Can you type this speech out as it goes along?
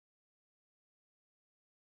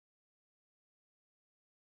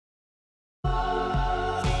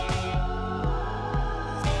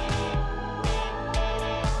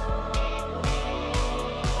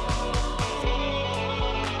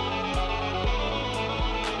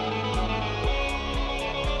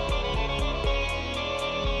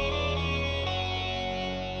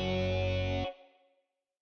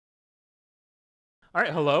All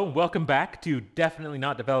right, hello. Welcome back to Definitely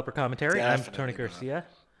Not Developer Commentary. I'm Tony Definitely not. Garcia.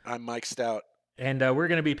 I'm Mike Stout. And we're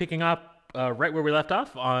going to be picking up right where we left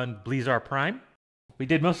off on Blizar Prime. We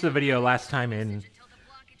did most of the video last time in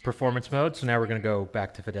performance mode, so now we're going to go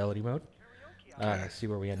back to fidelity mode. See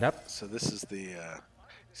where we end up. So this is the...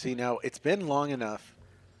 see, now, it's been long enough.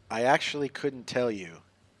 I actually couldn't tell you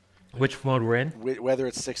Which mode we're in? whether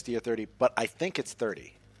it's 60 or 30, but I think it's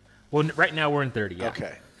 30. Well, right now we're in 30, yeah.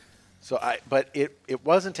 Okay. So but it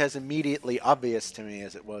wasn't as immediately obvious to me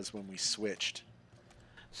as it was when we switched.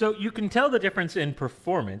 So you can tell the difference in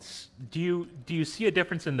performance. Do you see a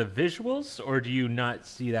difference in the visuals, or do you not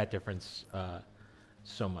see that difference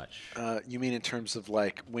so much? You mean in terms of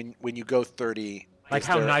like when you go 30? Like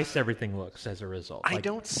how nice everything looks as a result. I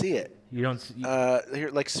don't see it. You don't see... Here,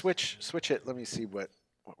 like switch it. Let me see what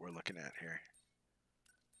we're looking at here.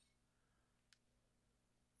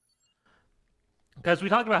 Because we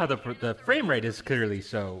talked about how the frame rate is clearly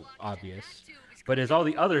so obvious, but is all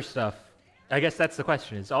the other stuff? I guess that's the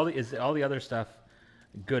question. Is all the other stuff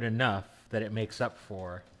good enough that it makes up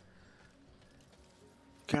for?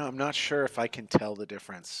 I'm not sure if I can tell the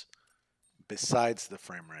difference besides the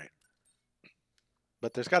frame rate,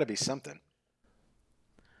 but there's got to be something.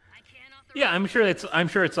 Yeah, I'm sure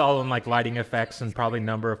it's all in like lighting effects and probably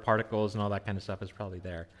number of particles and all that kind of stuff is probably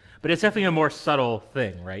there. But it's definitely a more subtle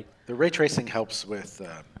thing, right? The ray tracing helps with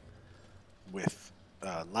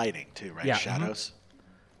lighting too, right? Yeah. Shadows.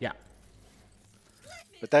 Yeah.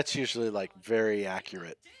 But that's usually like very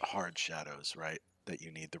accurate hard shadows, right? That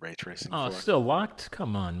you need the ray tracing Oh, for. still locked?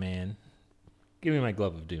 Come on, man. Give me my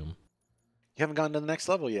Glove of Doom. You haven't gone to the next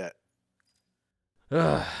level yet.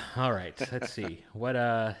 Ugh. All right, let's see. What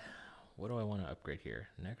do I want to upgrade here?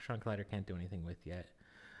 Next Collider can't do anything with yet.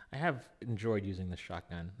 I have enjoyed using the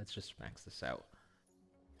shotgun. Let's just max this out.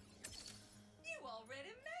 You already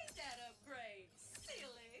made that upgrade,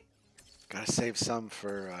 silly. Gotta save some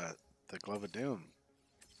for the Glove of Doom.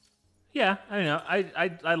 Yeah, I know.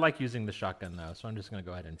 I like using the shotgun though, so I'm just gonna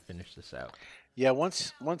go ahead and finish this out. Yeah,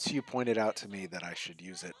 once you pointed out to me that I should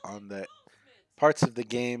use it on the parts of the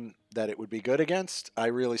game that it would be good against, I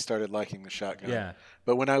really started liking the shotgun. Yeah.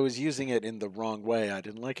 But when I was using it in the wrong way, I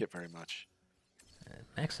didn't like it very much.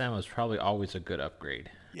 Max ammo is probably always a good upgrade.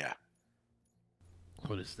 Yeah.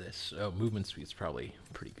 What is this? Oh, movement speed's probably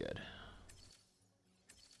pretty good.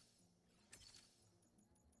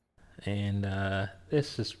 And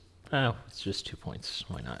this is, oh, it's just 2 points.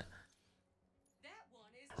 Why not?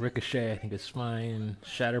 Ricochet, I think is fine.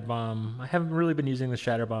 Shatter Bomb. I haven't really been using the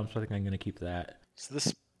Shatter Bomb, so I think I'm going to keep that. So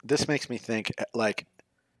this makes me think, like,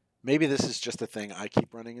 maybe this is just a thing I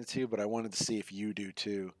keep running into, but I wanted to see if you do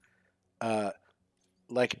too.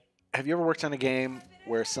 Like, have you ever worked on a game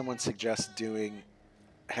where someone suggests doing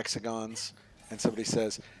hexagons and somebody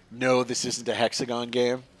says, no, this isn't a hexagon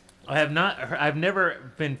game? I have not. I've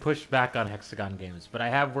never been pushed back on hexagon games, but I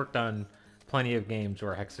have worked on plenty of games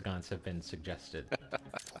where hexagons have been suggested.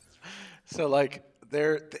 So, like,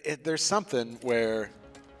 there's something where,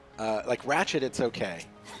 like Ratchet, it's okay.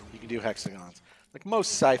 You can do hexagons. Like most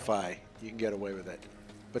sci-fi, you can get away with it.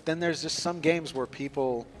 But then there's just some games where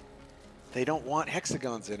people, they don't want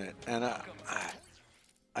hexagons in it, and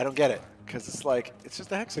I don't get it because it's like it's just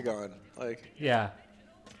a hexagon. Like, Yeah.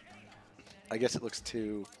 I guess it looks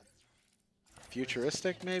too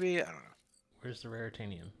futuristic, maybe. I don't know. Where's the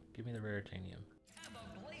raritanium? Give me the raritanium.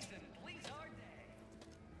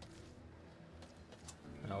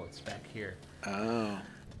 Oh, it's back here. Oh,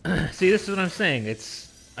 See, this is what I'm saying.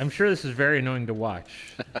 I'm sure this is very annoying to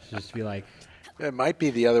watch. Just be like, it might be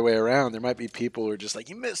the other way around. There might be people who are just like,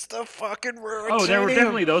 you missed the fucking raritanium. oh, there were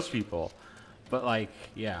definitely those people. But like,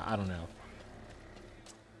 yeah, I don't know.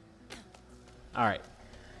 All right,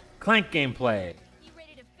 Clank gameplay. You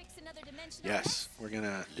ready to fix another dimension? Yes, we're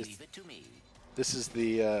gonna. Leave it to me. This is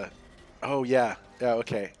the. Oh yeah, yeah.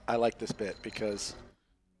 Okay, I like this bit because,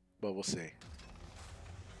 well, we'll see.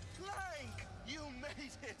 Clank, you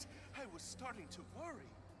made it. I was starting to worry.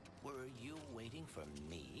 Were you waiting for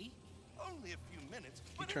me? Only a few minutes.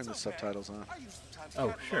 Can you but turn the it's okay. subtitles on? I used the time to Oh,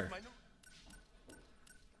 catalog sure. my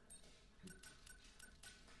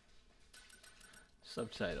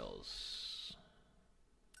Subtitles.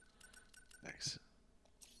 Thanks.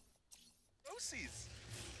 neuroses.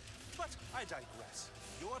 But I digress.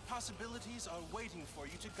 Your possibilities are waiting for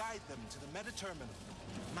you to guide them to the meta-terminal.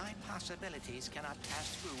 My possibilities cannot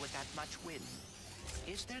pass through with that much wind.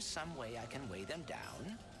 Is there some way I can weigh them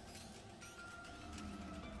down?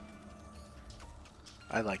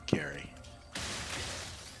 I like Gary. I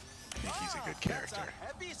think he's a good character. That's a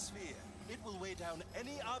heavy sphere. It will weigh down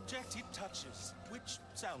any object it touches, which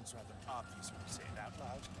sounds rather obvious when you say it out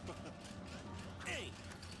loud.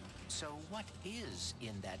 So what is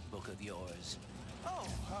in that book of yours? Oh,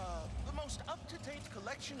 the most up-to-date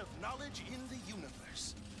collection of knowledge in the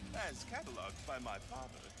universe, as cataloged by my father.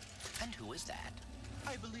 And who is that?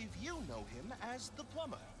 I believe you know him as the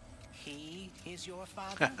plumber. He is your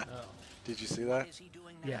father? Oh. Did you see What that? is he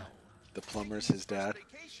doing now? Yeah. The plumber's his dad.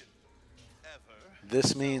 Vacation. Ever.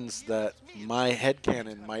 This means that my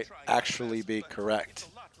headcanon might actually be correct.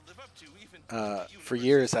 For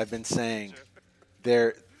years, I've been saying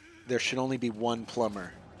there should only be one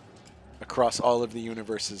plumber across all of the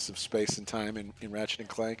universes of space and time in Ratchet and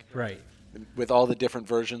Clank. Right. With all the different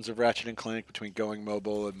versions of Ratchet and Clank between going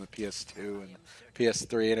mobile and the PS2 and the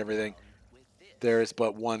PS3 and everything, there is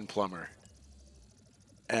but one plumber.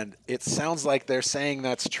 And it sounds like they're saying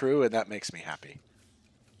that's true, and that makes me happy.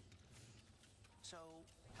 So,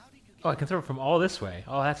 how did you get Oh, I can throw it from all this way.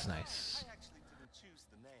 Oh, that's nice. I actually didn't choose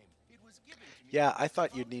the name. It was given to me. Yeah, I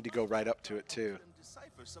thought you'd need to go right up to it, too. Them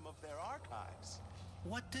decipher some of their archives.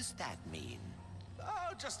 What does that mean?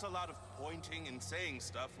 Oh, just a lot of pointing and saying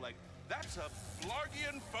stuff like, that's a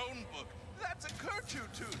Blargian phone book. That's a Kerchu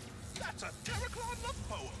tooth. That's a Deraclon love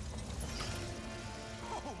poem.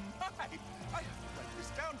 Oh my! I have to write this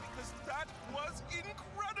down because that was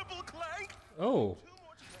incredible, Clank! Oh,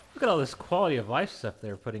 look at all this quality of life stuff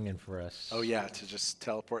they're putting in for us. Oh, yeah, to just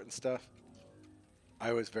teleport and stuff.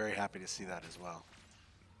 I was very happy to see that as well.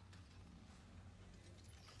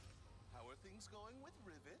 How are things going with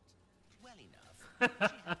Rivet? Well enough.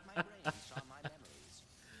 She hacked my brain, saw my memories.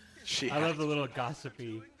 She I love the little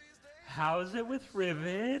gossipy. How's it with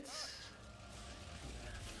Rivet?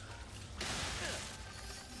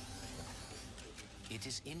 It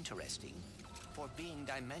is interesting. For being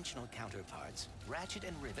dimensional counterparts, Ratchet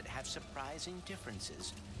and Rivet have surprising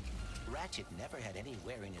differences. Ratchet never had any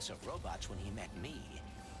wariness of robots when he met me.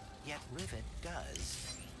 Yet Rivet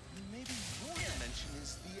does. Maybe your dimension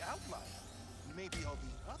is the outlier. Maybe all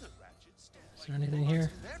the other Ratchets don't Is there anything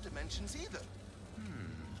here? in their dimensions either.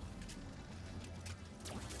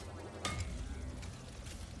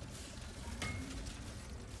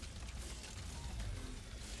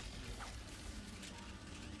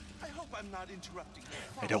 I hope I'm not interrupting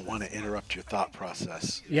your I don't want to interrupt your thought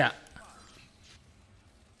process. Yeah.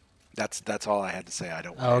 That's all I had to say. I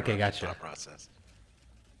don't want Oh, to okay, interrupt your gotcha. thought process.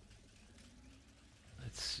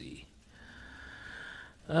 Let's see.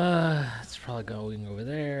 It's probably going over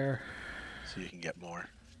there. So you can get more.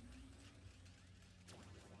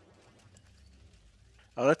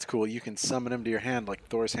 Oh, that's cool. You can summon him to your hand like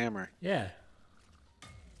Thor's hammer. Yeah.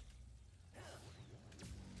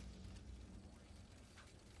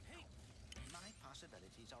 My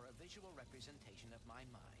possibilities are a visual representation of my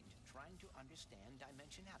mind, trying to understand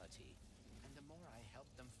dimensionality. And the more I help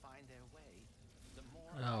them find their way, the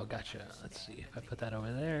more Oh, gotcha. Let's see if I put that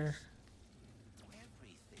over there.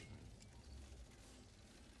 everything.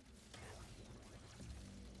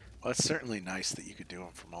 Well, it's certainly nice that you could do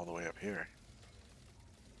them from all the way up here.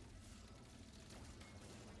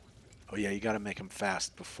 Oh yeah, you got to make them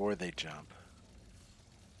fast before they jump.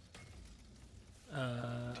 Do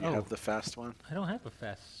you Oh, have the fast one? I don't have a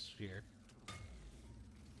fast sphere.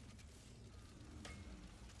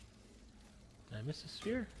 Did I miss a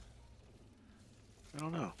sphere? I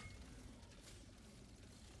don't know.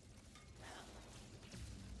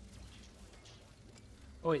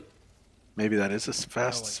 Oh, wait. Maybe that is a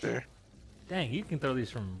fast wait. sphere. Dang, you can throw these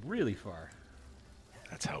from really far.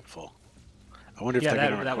 That's helpful. I wonder if Yeah, they're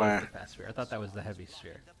going to that was require. the fast sphere. I thought that was the heavy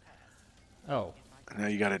sphere. Oh. Now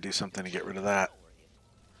you got to do something to get rid of that.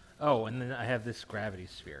 Oh, and then I have this gravity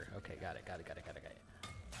sphere. Okay, got it.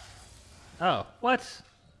 Oh, what?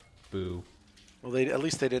 Boo. Well, at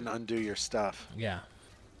least they didn't undo your stuff. Yeah.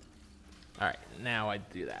 Alright, now I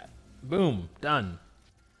do that. Boom. Done.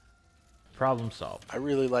 Problem solved. I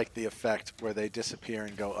really like the effect where they disappear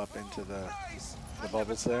and go up into the Nice! the I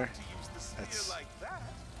bubbles never there. thought to use the sphere That's- like that.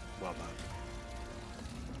 well done.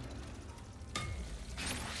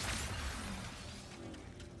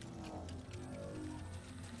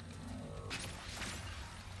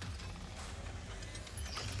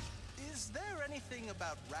 Is there anything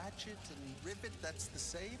about Ratchet and Rivet that's the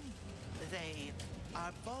same? They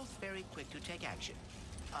are both very quick to take action.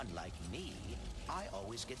 Unlike me, I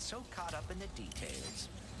always get so caught up in the details.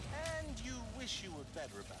 And you wish you were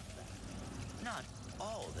better about that. Not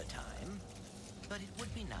all the time, but it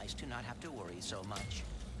would be nice to not have to worry so much.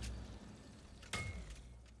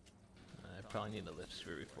 I probably need a lift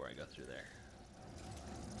sphere before I go through there.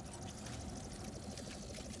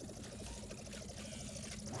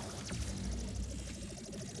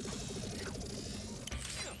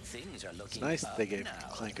 Things are It's looking nice up that they gave now.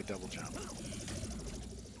 Clank a double jump.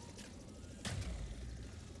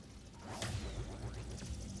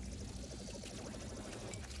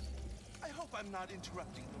 hope I'm not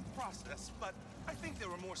interrupting the process, but I think there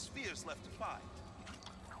are more spheres left to find.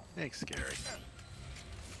 Thanks, Gary.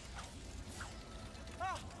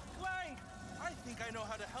 Ah, Clank! I think I know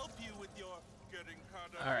how to help you with your getting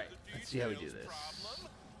caught up All right, with the let's see how we do details this. problem.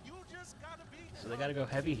 You just gotta be So they gotta go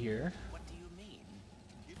heavy here. What do you mean?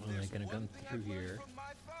 If And they're there's gonna one come thing through I've learned here. from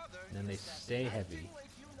my father, And then they it's that stay heavy. acting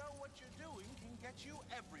like you know what you're doing can get you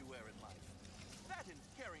everywhere in life. That and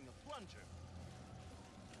carrying a plunger.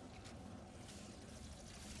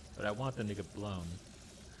 But I want them to get blown.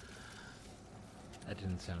 That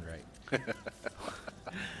didn't sound right.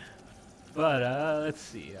 But, let's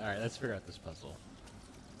see. Alright, let's figure out this puzzle.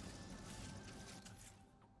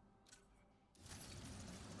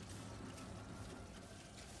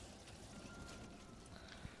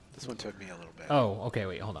 This one took me a little bit. Oh, okay,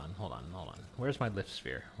 wait, hold on. Where's my lift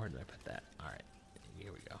sphere? Where did I put that? Alright,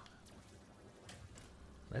 here we go.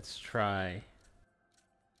 Let's try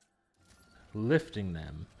lifting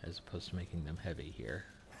them as opposed to making them heavy here.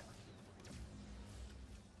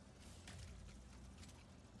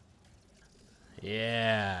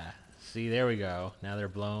 Yeah. See, there we go. Now they're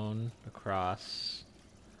blown across.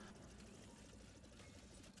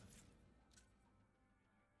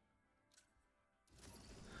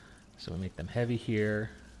 So we make them heavy here.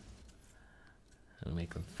 And we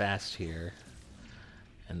make them fast here.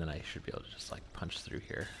 And then I should be able to just like punch through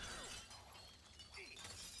here.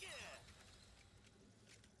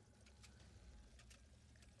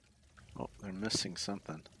 Oh, they're missing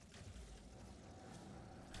something.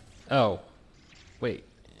 Oh. Wait.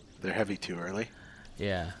 They're heavy too early.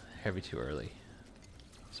 Yeah, heavy too early.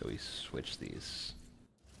 So we switch these.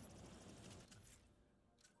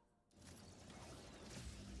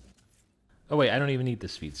 Oh wait, I don't even need the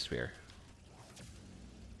speed sphere.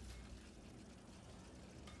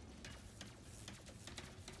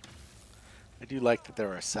 I do like that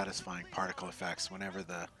there are satisfying particle effects whenever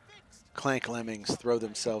the Clank lemmings throw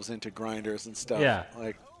themselves into grinders and stuff. Yeah.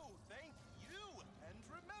 Like, Oh, thank you. And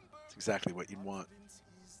remember, it's exactly what you'd want.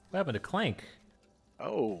 What happened to Clank?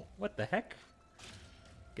 Oh. What the heck?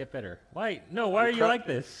 Get better. Why? No, why are you like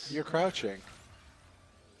this? You're crouching.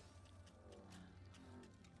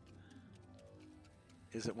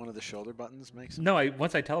 Is it one of the shoulder buttons makes it? No,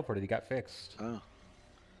 once I teleported, he got fixed. Oh.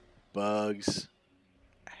 Bugs.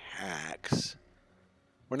 Hacks.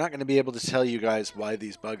 We're not going to be able to tell you guys why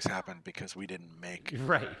these bugs happen because we didn't make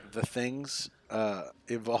Right. the things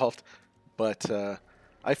involved. But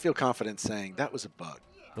I feel confident saying that was a bug.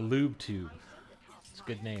 The lube tube. It's a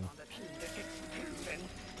good name.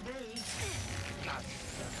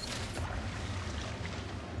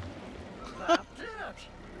 That's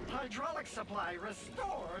it! Hydraulic supply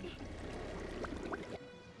restored!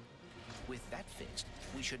 With that fixed,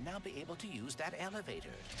 we should now be able to use that elevator.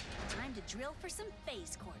 Time to drill for some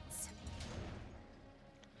phase quartz.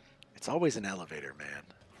 It's always an elevator, man.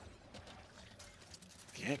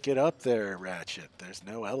 Can't get up there, Ratchet. There's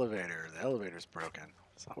no elevator. The elevator's broken.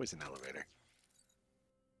 It's always an elevator.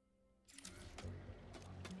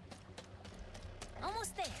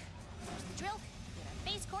 Almost there. Drill, get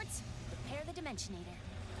our phase quartz, repair the dimensionator.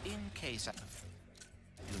 In case I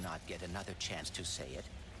do not get another chance to say it,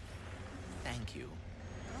 thank you.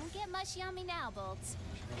 Don't get mushy on me now, Bolts.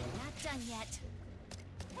 We're not done yet.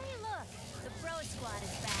 Hey, look, the Bro Squad is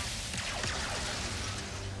back.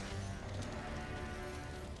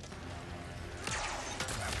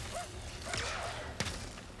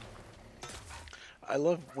 I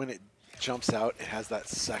love when it jumps out, it has that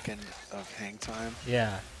second of hang time.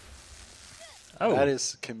 Yeah. Oh. That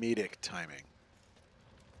is comedic timing.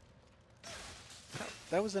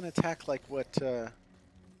 That was an attack like what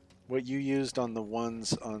you used on the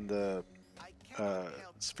ones on the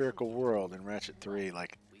spherical world in Ratchet 3,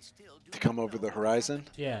 like to come over the horizon.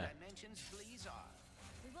 Yeah. Dimensions Blizar.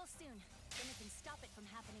 We will soon. Then we can stop it from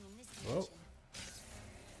happening in this Whoa. dimension.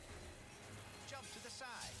 Jump to the side.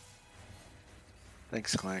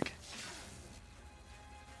 Thanks, Clank.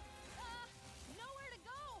 Nowhere to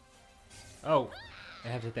go! Oh. I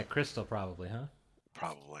have to hit that crystal probably, huh?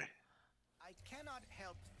 Probably. I cannot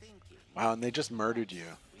help thinking. Wow, and they just murdered you.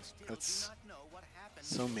 We still That's do not know what happened.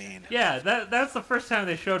 so mean. Yeah, that's the first time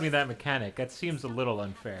they showed me that mechanic. That seems a little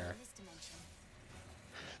unfair. This dimension.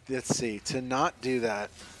 Let's see. To not do that,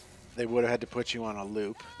 they would have had to put you on a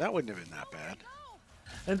loop. That wouldn't have been that bad.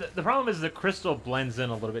 And the problem is the crystal blends in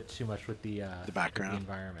a little bit too much with the background. with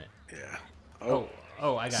the environment. Yeah.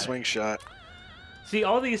 Oh, I got swing it. shot. See,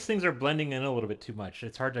 all these things are blending in a little bit too much.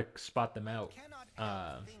 It's hard to spot them out.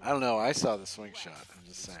 I don't know. I saw the swing shot. I'm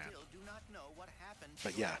just saying. Still do not know what happened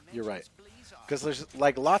But to yeah, you're right. Dimensions Blizar. Because there's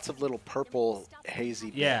like lots of little purple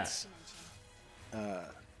hazy Yeah. bits.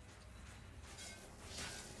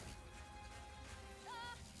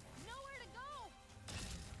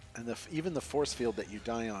 And even the force field that you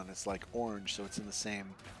die on is like orange, so it's in the same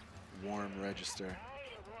warm register.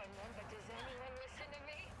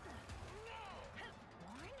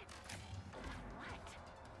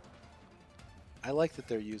 I like that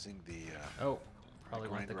they're using the Probably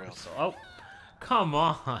want the grind rails. crystal. Oh, come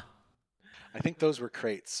on. I think those were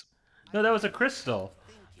crates. No, that was a crystal.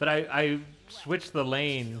 But I switched the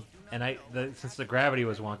lane, and since the gravity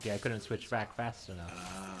was wonky, I couldn't switch back fast enough.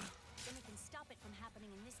 Then we can stop it from happening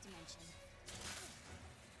in this dimension.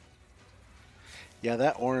 Yeah,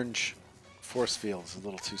 that orange force field is a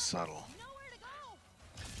little too subtle Nowhere to go.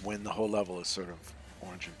 when the whole level is sort of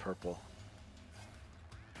orange and purple.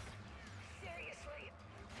 Seriously,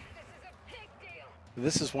 this is a big deal.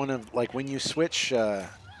 This is one of, like, when you switch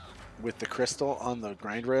with the crystal on the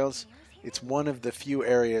grind rails, it's one of the few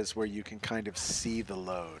areas where you can kind of see the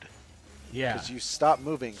load. Yeah. Because you stop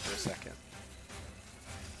moving for a second.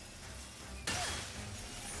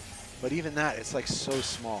 But even that, it's like so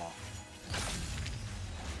small.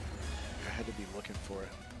 I had to be looking for it.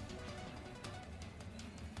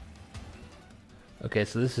 Okay,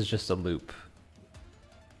 so this is just a loop.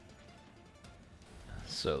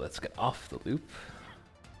 So let's get off the loop.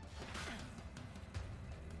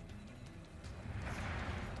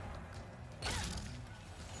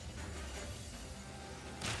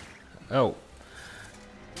 Oh.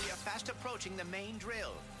 We are fast approaching the main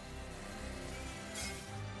drill.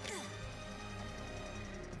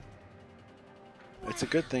 It's a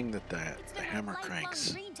good thing that the It's been hammer a lifelong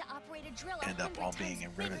cranks dream to operate a drill end up 100 all being times in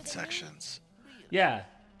bigger rivet than sections. Yeah, it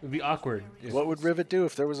would be awkward. What would Rivet do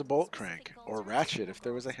if there was a bolt crank? Or Ratchet if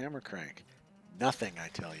there was a hammer crank? Nothing, I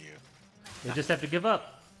tell you. They just have to give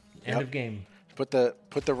up. End Yep. of game. Put the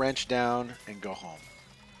wrench down and go home.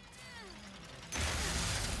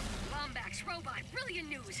 Lombax robot, brilliant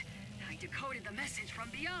news. I decoded the message from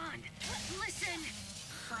beyond. Listen.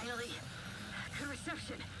 Finally, good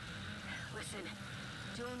reception. Listen,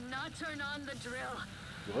 do not turn on the drill.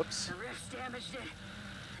 Whoops. The rifts damaged it.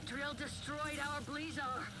 The drill destroyed our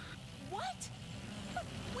Blizar. What? But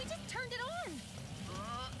we just turned it on.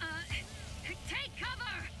 Take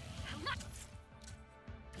cover.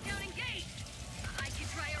 Down engaged. I can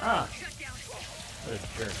try a Ah. shutdown. What a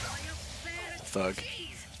jerk. Thug. Stupid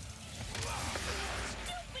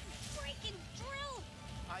freaking drill.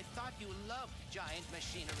 I thought you loved giant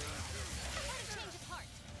machinery. I want to change apart.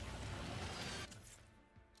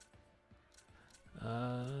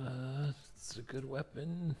 It's a good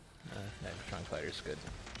weapon. Negatron Fighter's good.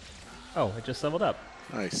 Oh, it just leveled up.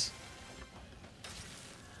 Nice.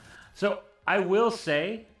 So I will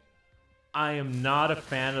say, I am not a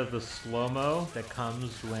fan of the slow-mo that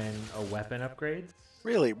comes when a weapon upgrades.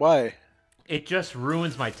 Really? Why? It just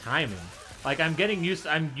ruins my timing. Like I'm used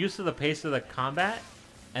to the pace of the combat,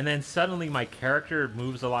 and then suddenly my character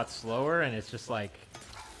moves a lot slower, and it's just like,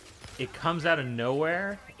 it comes out of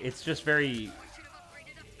nowhere. It's just very,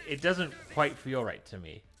 it doesn't quite feel right to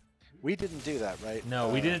me. We didn't do that, right? No,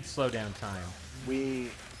 we didn't slow down time. We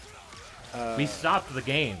stopped the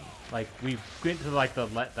game. Like we went to like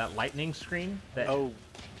that lightning screen. That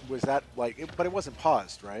was that like? But it wasn't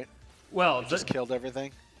paused, right? well, It just killed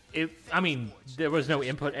everything. I mean, there was no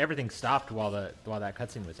input. Everything stopped while that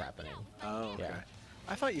cutscene was happening. Oh, okay. Yeah.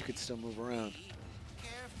 I thought you could still move around.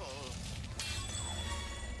 Careful.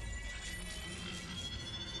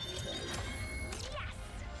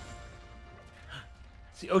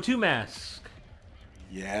 It's the O2 mask.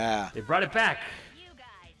 Yeah. They brought it back. You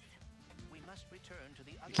guys. We must return to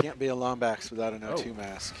the You can't be a Lombax without an O2 Oh.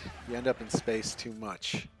 mask. You end up in space too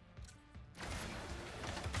much.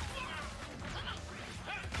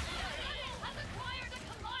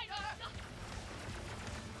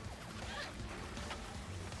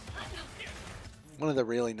 One of the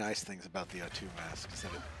really nice things about the O2 mask is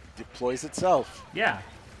that it deploys itself. Yeah.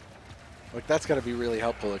 Like, that's got to be really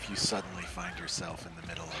helpful if you suddenly find yourself in the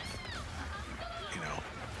middle of,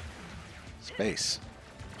 space.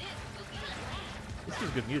 This is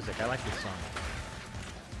good music. I like this song.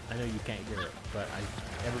 I know you can't hear it, but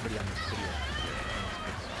everybody on this video can hear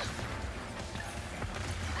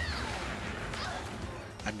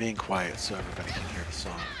it. I'm being quiet so everybody can hear the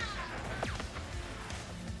song.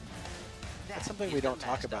 That's something we don't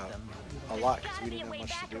talk about a lot because we didn't have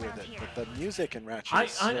much to do with it. But the music in Ratchet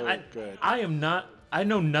is so good. I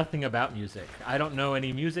know nothing about music. I don't know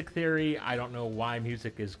any music theory. I don't know why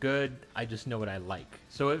music is good. I just know what I like.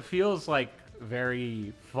 So it feels like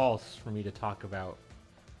very false for me to talk about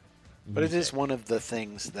music. But it is one of the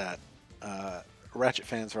things that Ratchet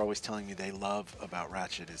fans are always telling me they love about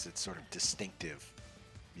Ratchet is its sort of distinctive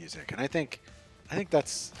music. And I think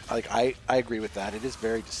that's like I agree with that. It is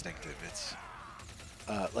very distinctive. It's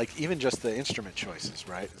like even just the instrument choices,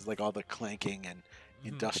 right? It's like all the clanking and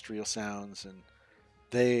industrial sounds, and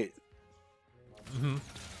they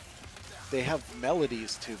they have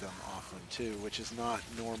melodies to them often too, which is not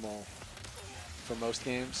normal for most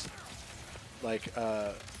games. Like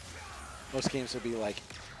most games would be like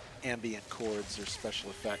ambient chords or special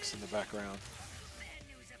effects in the background. Bad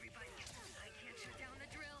news, everybody. I can't shut down the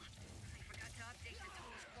drill. I forgot to update the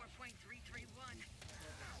totals 4.331.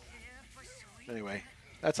 Yeah, for sweet. Anyway,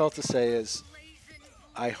 that's all to say is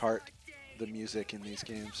I heart the music in these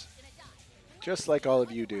games, just like all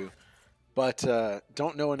of you do, but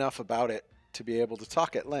don't know enough about it to be able to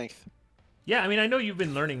talk at length. Yeah, I mean, I know you've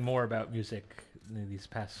been learning more about music in these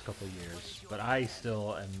past couple of years, but I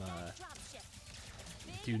still am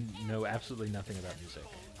do know absolutely nothing about music.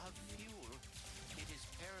 Of fuel. It is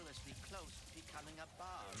perilously close to becoming a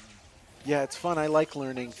bomb. Yeah, it's fun. I like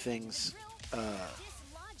learning things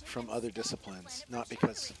from other disciplines, not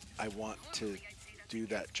because I want to do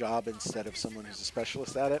that job instead of someone who's a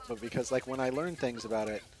specialist at it, but because like when I learn things about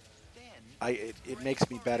it, it makes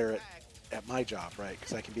me better at my job, right?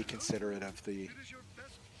 Because I can be considerate of the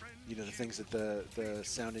the things that the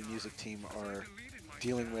sound and music team are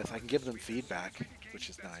dealing with. I can give them feedback, which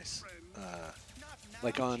is nice.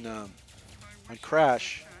 Like on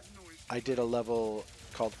Crash, I did a level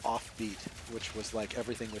called Offbeat, which was like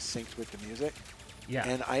everything was synced with the music. Yeah.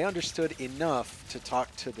 And I understood enough to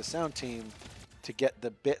talk to the sound team to get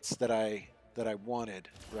the bits that I wanted,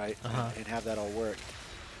 right? And have that all work.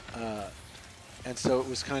 And so it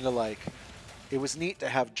was kind of like, it was neat to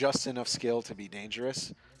have just enough skill to be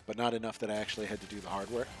dangerous, but not enough that I actually had to do the hard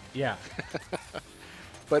work. Yeah.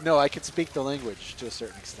 But no, I could speak the language to a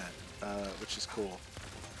certain extent, which is cool.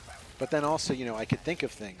 But then also, I could think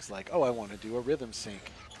of things like, oh, I want to do a rhythm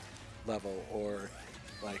sync level, or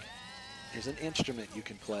like, here's an instrument you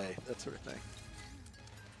can play, that sort of thing.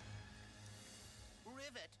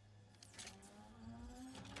 Rivet.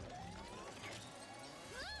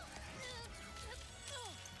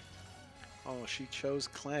 Oh, she chose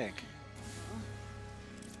Clank.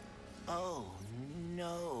 Oh,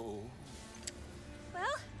 no.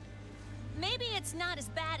 Well, maybe it's not as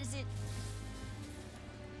bad as it...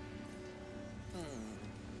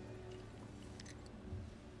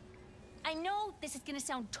 I know this is gonna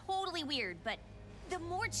sound totally weird, but the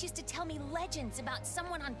Mords used to tell me legends about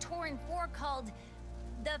someone on Torrin 4 called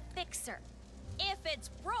the Fixer. If it's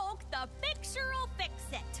broke, the Fixer will fix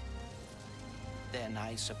it. Then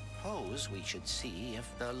I suppose we should see if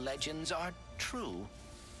the legends are true.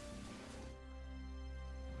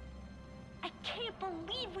 I can't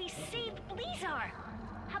believe we saved Blizar.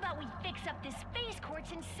 How about we fix up this phase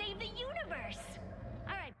quartz and save the universe?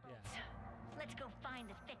 All right, folks. Let's go find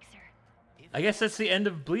the Fixer. I guess that's the end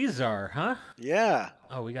of Blizar, huh? Yeah.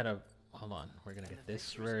 Oh, we gotta... Hold on. We're gonna get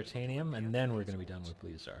this raritanium, and then we're gonna be done with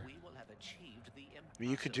Blizar. We will have achieved the I mean,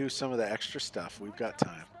 you could do some of the extra stuff. We've got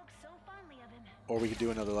time. Spoke so fondly of him. Or we could do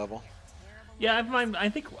another level. Yeah, I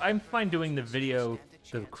think I'm fine doing the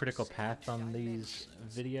critical path on these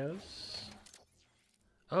videos.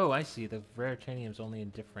 Oh, I see. The raritanium's only in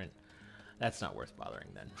different... That's not worth bothering,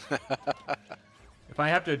 then. If I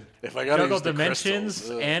have to If I gotta juggle use the dimensions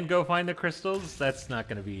crystals, ugh. and go find the crystals, that's not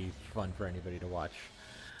going to be fun for anybody to watch.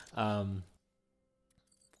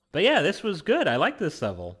 But yeah, this was good. I like this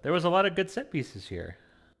level. There was a lot of good set pieces here.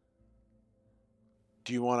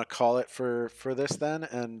 Do you want to call it for this then,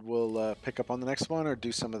 and we'll pick up on the next one, or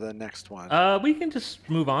do some of the next one? We can just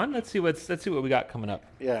move on. Let's see what we got coming up.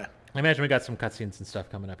 Yeah. I imagine we got some cutscenes and stuff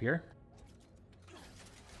coming up here.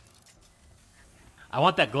 I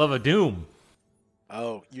want that Glove of Doom.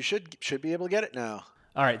 Oh, you should be able to get it now.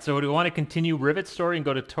 All right, so do we want to continue Rivet's story and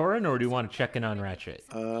go to Torrin, or do we want to check in on Ratchet?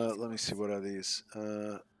 Let me see. What are these?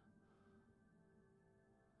 Oh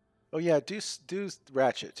yeah, do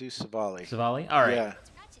Ratchet, do Savali. Savali? All right. Yeah.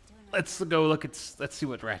 Let's go look at... Let's see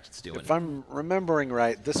what Ratchet's doing. If I'm remembering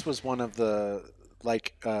right, this was one of the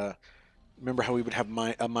remember how we would have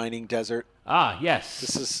a mining desert? Ah, yes.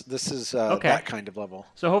 This is Okay. that kind of level.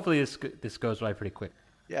 So hopefully this goes by pretty quick.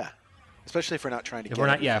 Yeah. Especially if we're not trying to If get we're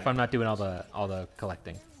not, yeah, everything. if I'm not doing all the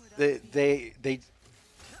collecting. They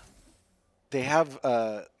have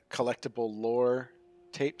collectible lore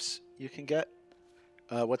tapes you can get.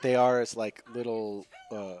 What they are is like little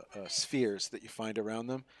spheres that you find around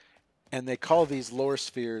them, and they call these lore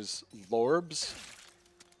spheres lorbs.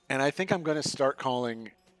 And I think I'm going to start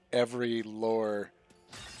calling every lore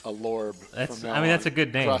a lorb. That's, from now I mean, that's a on,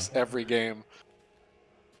 good name. across every game.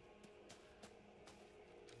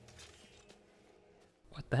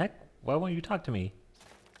 What the heck? Why won't you talk to me?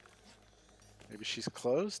 Maybe she's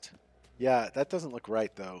closed? Yeah, that doesn't look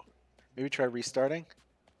right, though. Maybe try restarting.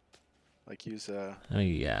 Like use Let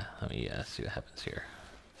me see what happens here.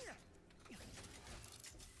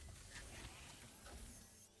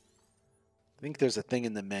 I think there's a thing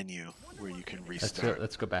in the menu where you can restart.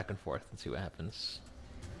 Let's go back and forth and see what happens.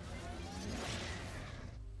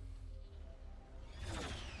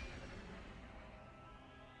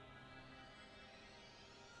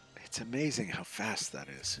 It's amazing how fast that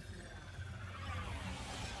is.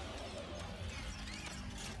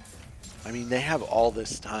 I mean, they have all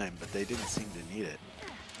this time, but they didn't seem to need it.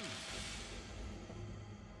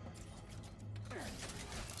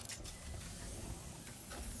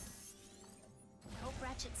 Hope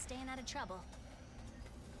Ratchet's staying out of trouble.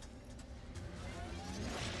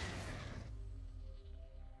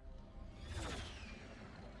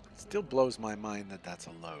 Still blows my mind that that's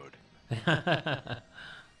a load. If I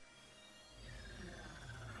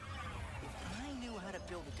knew how to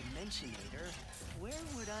build a dimensionator, where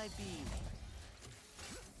would I be?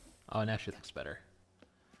 Oh, now she looks better.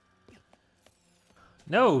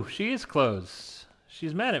 No, she is closed.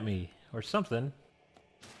 She's mad at me or something.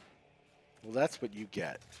 Well, that's what you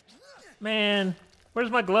get. Man, where's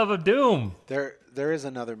my glove of doom? There is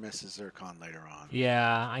another Mrs. Zircon later on.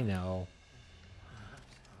 Yeah, I know.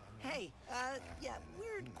 Hey, yeah,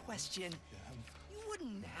 weird question. You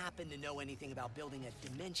wouldn't happen to know anything about building a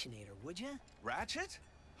dimensionator, would you? Ratchet?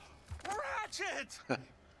 Ratchet!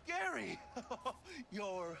 Gary,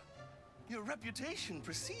 your reputation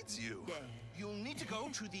precedes you. You'll need to go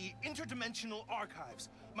to the interdimensional archives.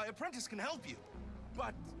 My apprentice can help you,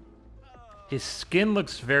 but His skin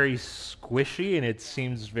looks very squishy, and it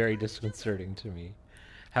seems very disconcerting to me.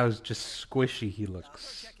 How just squishy he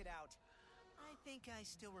looks. Check it out. I think I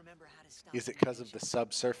still remember how to stop. Is it because of the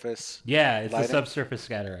subsurface? Yeah, it's lighting? the subsurface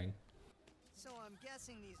scattering. So I'm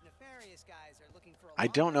guessing these nefarious guys are looking for I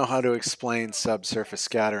don't know how to explain subsurface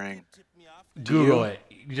scattering. Google it.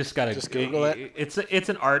 You just gotta Google it? It's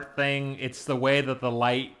an art thing. It's the way that the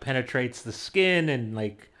light penetrates the skin and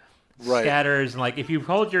like scatters. And like if you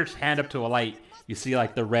hold your hand up to a light, you see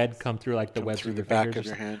like the red come through like the webs through of the your back fingers. of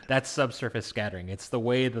your hand. That's subsurface scattering. It's the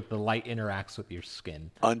way that the light interacts with your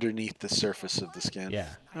skin. Underneath the surface of the skin? Yeah.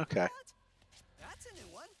 Okay. That's a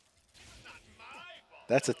new one.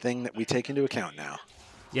 That's a thing that we take into account now.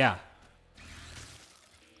 Yeah.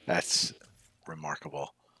 That's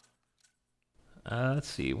remarkable. Let's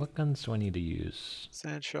see. What guns do I need to use?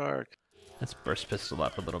 Sand shark. Let's burst pistol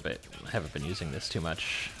up a little bit. I haven't been using this too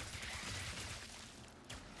much.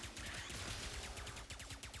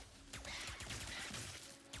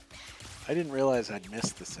 I didn't realize I'd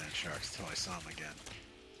missed the sand sharks till I saw them again.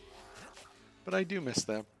 But I do miss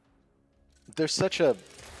them. They're such a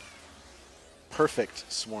perfect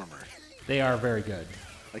swarmer. They are very good.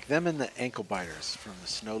 Like them and the ankle biters from the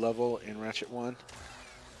snow level in Ratchet 1.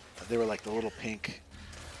 They were like the little pink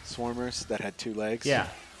swarmers that had 2 legs. Yeah.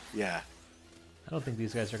 Yeah. I don't think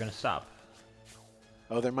these guys are going to stop.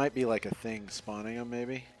 Oh, there might be like a thing spawning them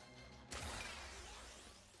maybe.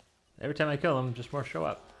 Every time I kill them, just more show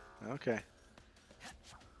up. Okay.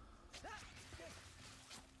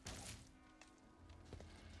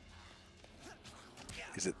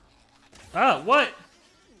 Is it? Ah, what?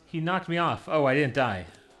 He knocked me off. Oh, I didn't die.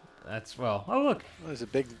 That's, well, oh look. Well, there's a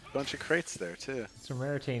big bunch of crates there too. Some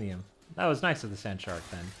raritanium. That was nice of the sand shark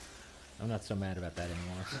then. I'm not so mad about that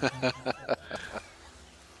anymore.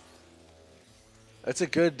 That's a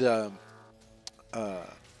good.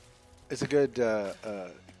 It's a good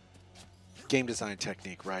game design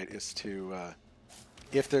technique, right? Is to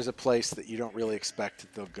if there's a place that you don't really expect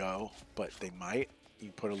they'll go, but they might,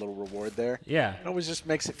 you put a little reward there. Yeah. It always just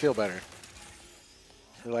makes it feel better.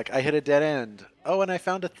 They're like, I hit a dead end. Oh, and I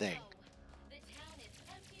found a thing.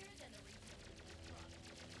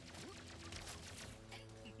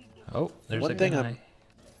 Oh, there's One a thing guy.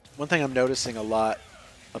 One thing I'm noticing a lot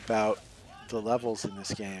about the levels in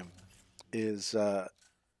this game is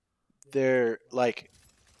they're like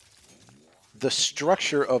the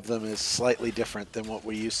structure of them is slightly different than what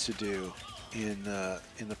we used to do in the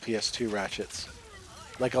PS2 Ratchets.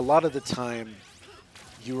 Like a lot of the time,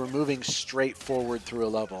 you were moving straight forward through a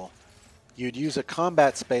level. You'd use a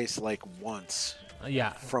combat space like once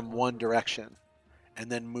Yeah. from one direction and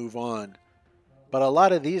then move on. But a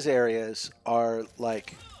lot of these areas are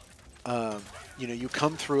like, you know, you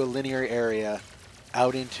come through a linear area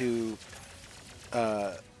out into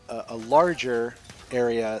a larger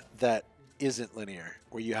area that isn't linear,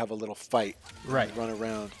 where you have a little fight, and Right. run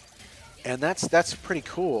around, and that's pretty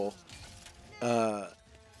cool.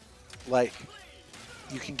 Like,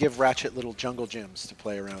 you can give Ratchet little jungle gyms to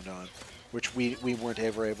play around on, which we weren't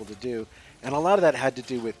ever able to do, and a lot of that had to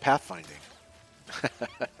do with pathfinding.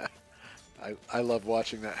 I love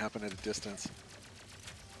watching that happen at a distance.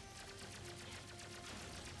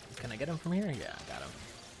 Can I get him from here? Yeah, I got him.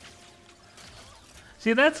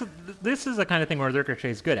 See, this is the kind of thing where the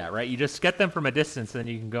ricochet's good at, right? You just get them from a distance, and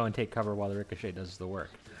then you can go and take cover while the ricochet does the work.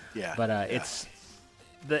 Yeah. But it's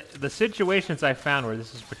the situations I found where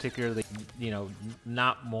this is particularly,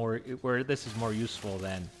 not more where this is more useful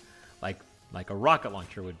than like a rocket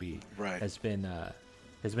launcher would be. Right. Has been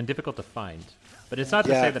difficult to find. But it's not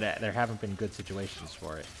to say that there haven't been good situations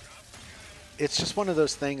for it. It's just one of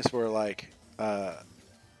those things where like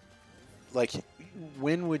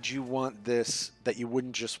when would you want this that you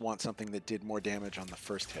wouldn't just want something that did more damage on the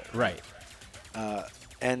first hit? Right.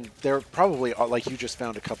 And there probably are, like you just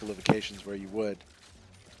found a couple of occasions where you would.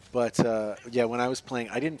 But yeah, when I was playing,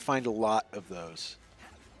 I didn't find a lot of those.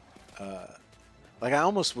 Like I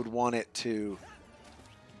almost would want it to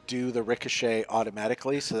do the ricochet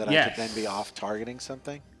automatically so that I could then be off targeting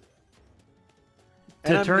something.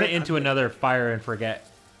 To turn it into another fire and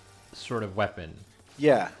forget sort of weapon.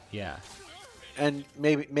 Yeah. Yeah. And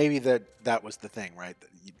maybe that was the thing, right?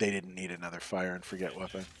 They didn't need another fire and forget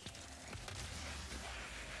weapon.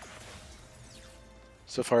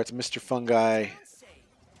 So far it's Mr. Fungi,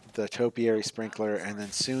 the Topiary Sprinkler, and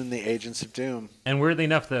then soon the Agents of Doom. And weirdly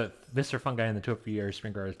enough, the Mr. Fungi and the Topiary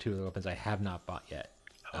Sprinkler are two of the weapons I have not bought yet.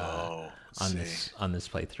 On this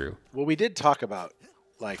playthrough. Well, we did talk about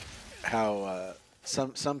like how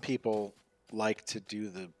some people like to do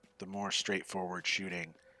the more straightforward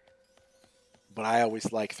shooting, but I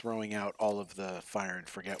always like throwing out all of the fire and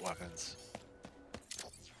forget weapons.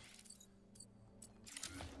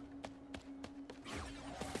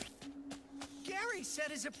 Gary said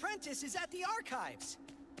his apprentice is at the archives.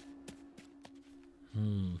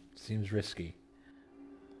 Seems risky.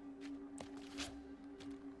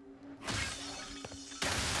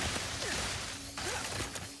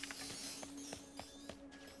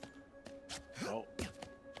 Oh,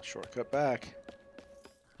 shortcut back.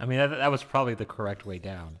 I mean, that was probably the correct way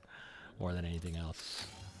down, more than anything else.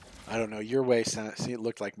 I don't know. Your way it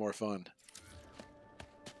looked like more fun.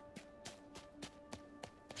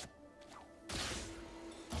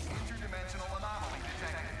 Interdimensional anomaly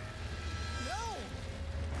detected. No!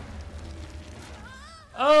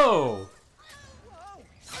 Oh! Whoa!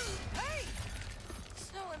 Hey!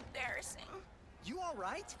 So embarrassing. You all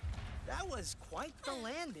right? That was quite the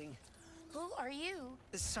landing. Who are you?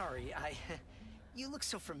 Sorry, you look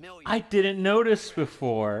so familiar. I didn't notice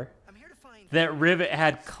before I'm here to find that Rivet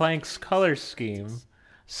had Clank's color scheme.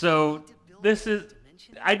 So this is...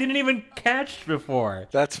 I didn't even catch before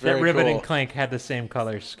That's very that Rivet cool. and Clank had the same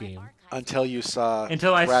color scheme. Until you saw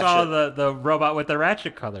Until I Ratchet. saw the robot with the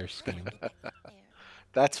Ratchet color scheme.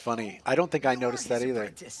 That's funny. I don't think I noticed that either.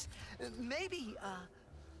 Apprentice.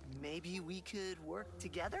 Maybe we could work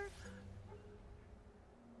together?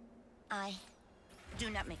 I do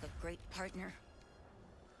not make a great partner.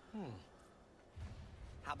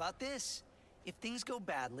 How about this? If things go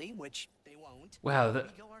badly, which they won't, Wow, we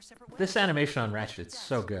go our separate ways. this animation on Ratchet is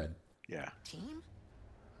so good. Yeah. Team?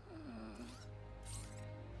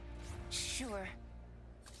 Sure.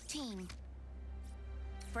 Team.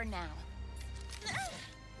 For now.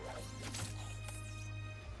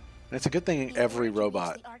 And it's a good thing every In order to reach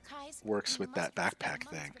robot the archives, works we with that must backpack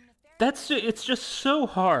rescue thing. monks from It's just so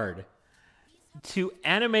hard to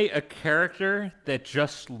animate a character that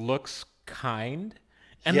just looks kind.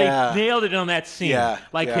 And Yeah. they nailed it on that scene. Yeah,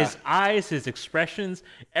 Like yeah. his eyes, his expressions,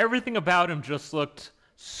 everything about him just looked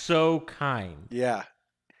so kind. Yeah.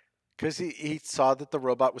 Because he saw that the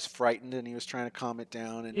robot was frightened and he was trying to calm it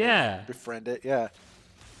down and Yeah. befriend it. Yeah.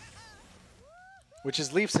 Which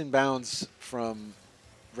is leaps and bounds from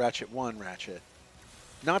Ratchet 1 Ratchet.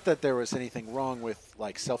 Not that there was anything wrong with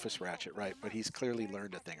like selfish Ratchet, right? But he's clearly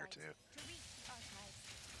learned a thing or two.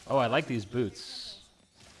 Oh, I like these boots.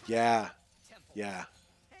 Yeah. Yeah.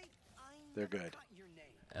 They're good.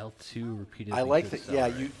 L2 repeatedly. I like to that. Yeah,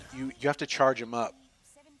 accelerate. you have to charge them up.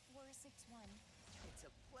 7461. It's a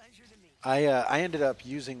pleasure to meet I ended up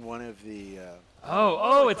using one of the.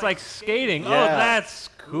 Oh, it's like skating. Oh, Yeah. that's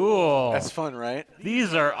cool. That's fun, right?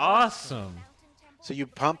 These are awesome. So you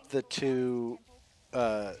pump the two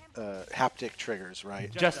haptic triggers, right?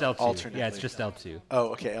 Just L2. Alternately. Yeah, it's just L2.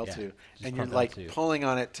 Oh, okay, L2. just And you're pump like L2. pulling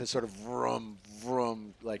on it to sort of vroom,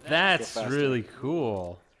 vroom, like. go That's faster. really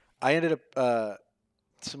cool. I ended up.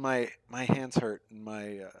 So my hands hurt and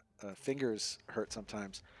my fingers hurt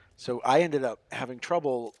sometimes. So I ended up having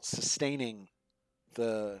trouble sustaining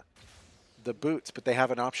the boots, but they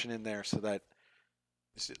have an option in there so that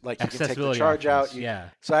like you can take the Accessibility charge out. options, yeah.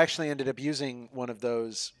 So I actually ended up using one of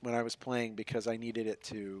those when I was playing because I needed it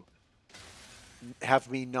to have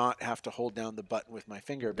me not have to hold down the button with my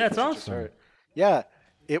finger. That's because it just awesome. hurt. Yeah,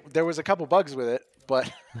 there was a couple bugs with it,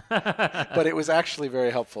 but but it was actually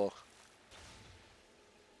very helpful.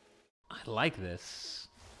 I like this.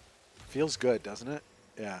 Feels good, doesn't it?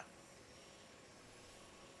 Yeah.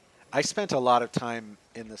 I spent a lot of time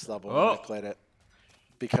in this level when I played it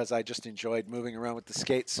because I just enjoyed moving around with the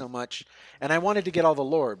skates so much, and I wanted to get all the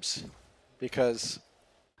lorbs because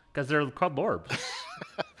they're called lorbs.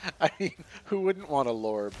 I mean, who wouldn't want a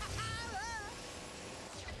lorb?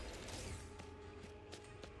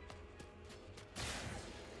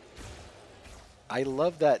 I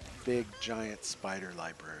love that big giant spider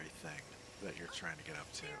library thing that you're trying to get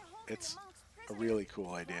up to. It's a really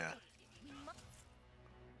cool idea.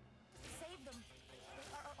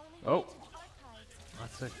 Oh,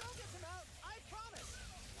 that's it.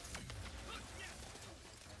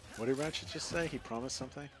 What did Ratchet just say? He promised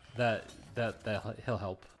something? That he'll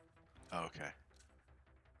help. Oh, okay.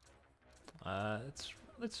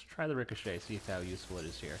 Let's try the ricochet. See how useful it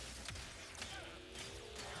is here.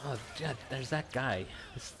 Oh, yeah, there's that guy.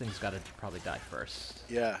 This thing's got to probably die first.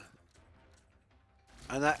 Yeah.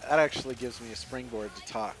 And that actually gives me a springboard to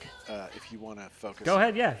talk if you want to focus Go on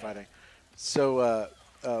ahead, yeah. fighting. So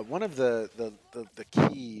one of the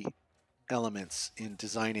key elements in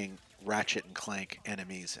designing Ratchet and Clank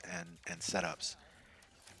enemies and setups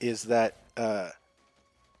is that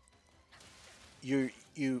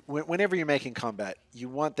whenever you're making combat, you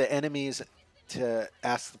want the enemies to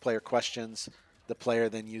ask the player questions. The player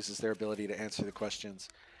then uses their ability to answer the questions.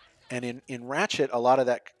 And in Ratchet, a lot of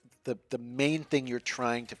that, the main thing you're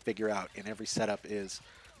trying to figure out in every setup is,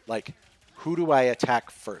 like, who do I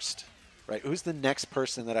attack first, right? Who's the next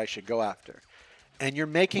person that I should go after? And you're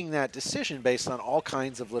making that decision based on all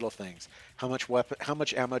kinds of little things. How much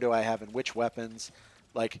ammo do I have in which weapons?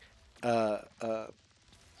 Like, what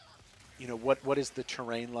is the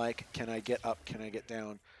terrain like? Can I get up? Can I get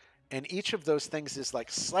down? And each of those things is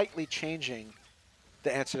like slightly changing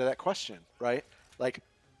the answer to that question, right? Like,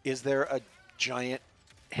 is there a giant,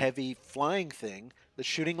 heavy flying thing that's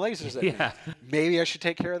shooting lasers at me? Maybe I should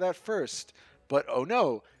take care of that first. But, oh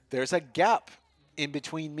no, there's a gap in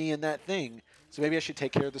between me and that thing. So maybe I should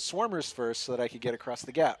take care of the swarmers first so that I could get across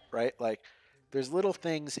the gap, right? Like, there's little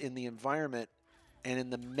things in the environment and in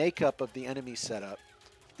the makeup of the enemy setup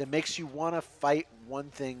that makes you want to fight one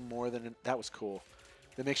thing more than... That was cool.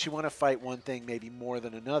 That makes you want to fight one thing maybe more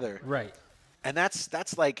than another. Right. And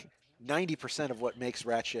that's like 90% of what makes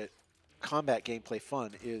Ratchet combat gameplay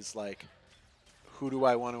fun is, like, who do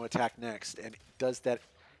I want to attack next? And does the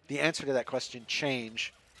answer to that question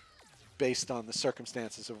change based on the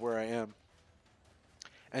circumstances of where I am?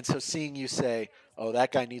 And so seeing you say, oh,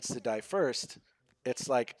 that guy needs to die first, it's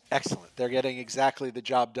like, excellent. They're getting exactly the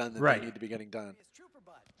job done that they need to be getting done.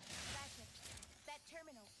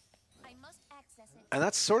 And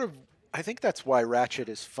that's sort of, I think that's why Ratchet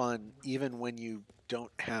is fun, even when you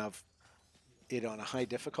don't have it on a high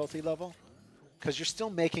difficulty level, because you're still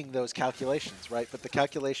making those calculations, right? But the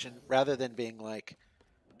calculation, rather than being like,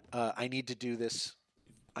 I need to do this,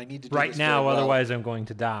 I need to do right this now, very well, otherwise I'm going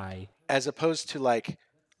to die. As opposed to, like,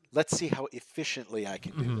 let's see how efficiently I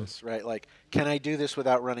can do this, right? Like, can I do this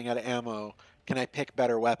without running out of ammo? Can I pick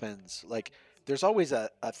better weapons? Like, there's always a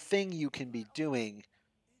thing you can be doing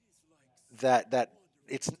that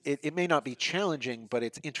it may not be challenging, but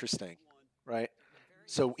it's interesting, right?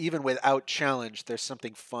 So even without challenge, there's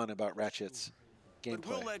something fun about Ratchet's gameplay. But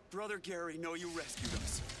we'll let Brother Gary know you rescued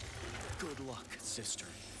us. Good luck, sister.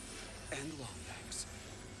 And Lombax.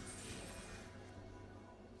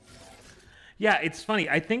 Yeah, it's funny.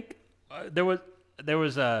 I think there was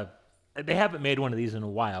they haven't made one of these in a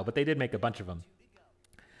while, but they did make a bunch of them.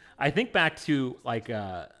 I think back to, like,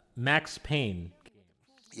 Max Payne.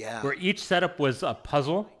 Yeah. Where each setup was a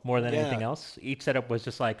puzzle more than anything else. Each setup was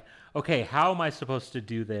just like, okay, how am I supposed to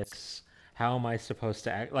do this? How am I supposed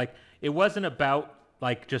to act? Like, it wasn't about,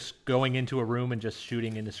 like, just going into a room and just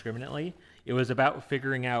shooting indiscriminately. It was about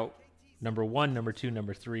figuring out number 1, number 2,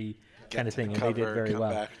 number 3 kind of thing, and they did very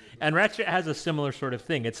well. Back. And Ratchet has a similar sort of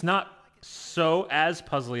thing. It's not so as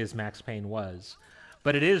puzzly as Max Payne was,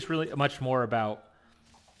 but it is really much more about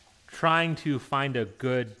trying to find a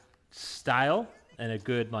good style and a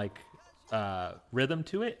good, like, rhythm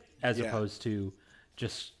to it, as opposed to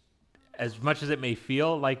just, as much as it may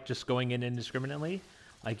feel like just going in indiscriminately,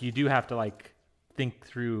 like, you do have to, like, think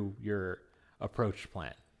through your approach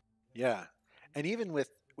plan. Yeah. And even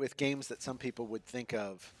with games that some people would think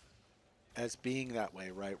of as being that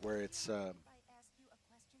way, right, where it's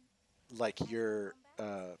like you're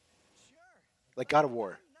like God of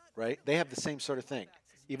War, right? They have the same sort of thing,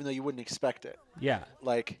 even though you wouldn't expect it. Yeah.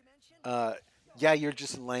 Like yeah, you're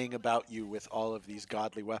just laying about you with all of these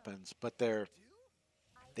godly weapons, but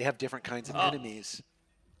they have different kinds of enemies.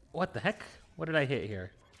 What the heck? What did I hit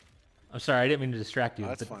here? I'm sorry, I didn't mean to distract you. Oh,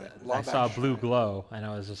 that's But fine. I saw a Lombax blue Shrine. glow, and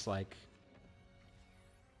I was just like,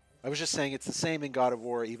 I was just saying it's the same in God of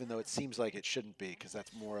War, even though it seems like it shouldn't be, because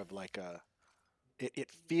that's more of like a.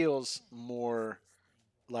 It feels more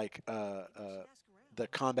like the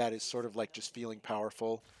combat is sort of like just feeling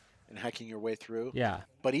powerful and hacking your way through. yeah.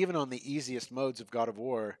 But even on the easiest modes of God of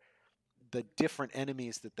War, the different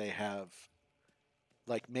enemies that they have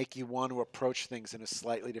like make you want to approach things in a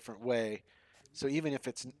slightly different way. So even if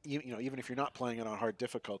it's even if you're not playing it on hard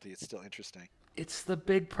difficulty, it's still interesting. It's the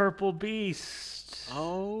big purple beast.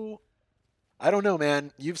 Oh, I don't know,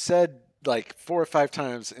 man. You've said like 4 or 5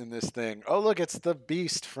 times in this thing. Oh, look, it's the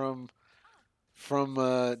beast from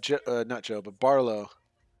not Joe, but Barlow.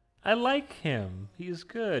 I like him. He's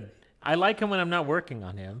good. I like him when I'm not working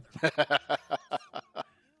on him.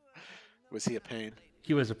 Was he a pain?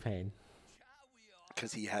 He was a pain.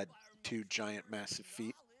 Because he had 2 giant, massive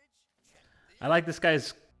feet. I like this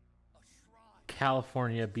guy's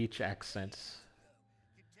California beach accent.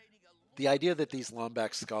 The idea that these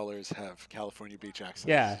Lombax scholars have California beach accents.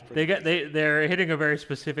 Yeah, is pretty amazing. they're hitting a very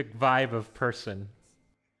specific vibe of person.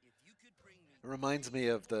 It reminds me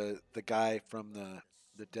of the guy from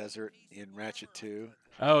the desert in Ratchet 2.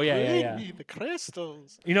 Oh yeah, yeah, Bring yeah. me the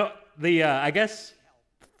crystals. You know the I guess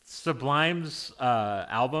Sublime's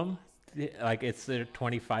album, like it's their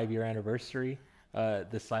 25-year anniversary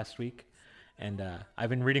this last week, and I've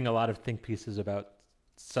been reading a lot of think pieces about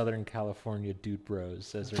Southern California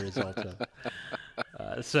Dudebros as a result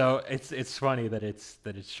of. So it's funny that it's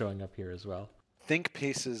showing up here as well. Think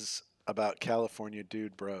pieces about California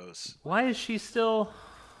dude bros. Why is she still?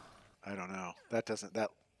 I don't know. That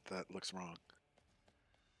looks wrong.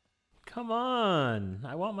 Come on!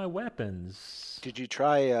 I want my weapons. Did you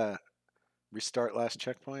try restart last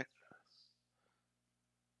checkpoint?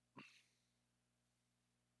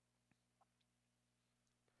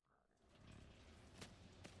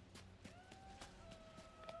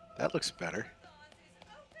 That looks better.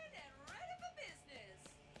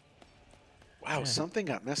 Wow, Yeah. something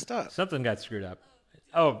got messed up. Something got screwed up.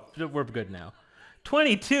 Oh, we're good now.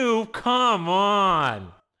 22. Come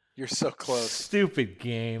on! You're so close. Stupid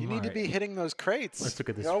game. You need to be hitting those crates. Let's look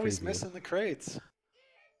at this You're always preview. missing the crates.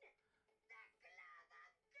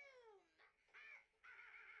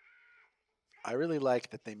 I really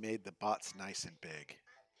like that they made the bots nice and big.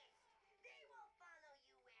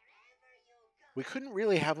 We couldn't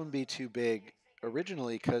really have them be too big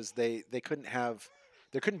originally because they couldn't have,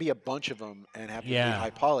 there couldn't be a bunch of them and have them be Yeah. high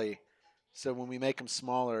poly. So when we make them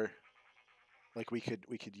smaller, like we could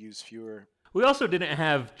use fewer. We also didn't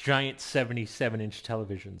have giant 77-inch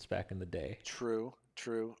televisions back in the day, True.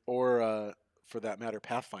 Or for that matter,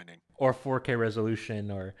 pathfinding. or 4K resolution,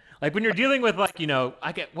 or like when you're dealing with like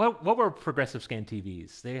I get what were progressive scan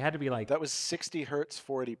TVs? They had to be like That was 60 hertz,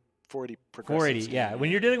 40 progressive 480. scan. Yeah, when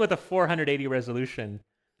you're dealing with a 480 resolution,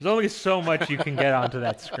 there's only so much you can get onto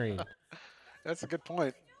that screen. That's a good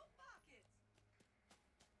point.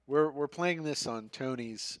 We're playing this on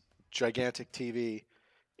Tony's gigantic TV.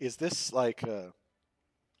 Is this like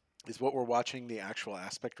is what we're watching the actual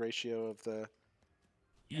aspect ratio of the?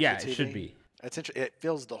 Yeah, the it should TV? be. It's it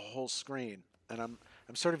fills the whole screen, and I'm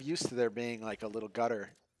sort of used to there being like a little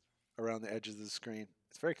gutter around the edges of the screen.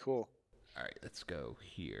 It's very cool. All right, let's go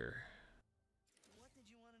here. What did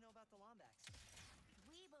you want to know about the Lombax?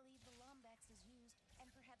 We believe the Lombax is used and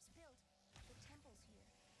perhaps built the temples here.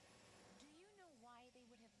 Do you know why they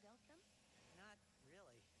would have built them? Not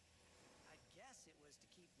really. I guess it was to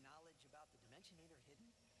keep knowledge about the Dimensionator hidden.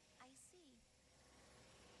 I see.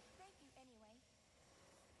 Thank you anyway.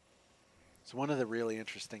 So one of the really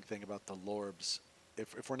interesting thing about the lorbs,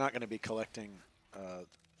 if we're not going to be collecting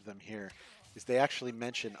them here, is they actually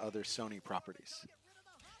mention other Sony properties.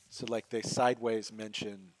 So like they sideways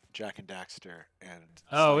mention Jak and Daxter and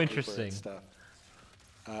Oh, Sly Cooper interesting. and stuff.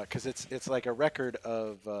 Because it's like a record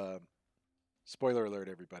of spoiler alert,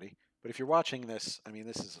 everybody. But if you're watching this, I mean,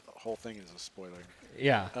 the whole thing is a spoiler.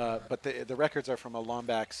 Yeah. But the records are from a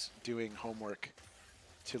Lombax doing homework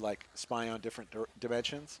to like spy on different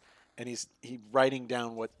dimensions, and he's writing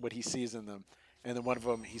down what he sees in them. And then one of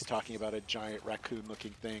them, he's talking about a giant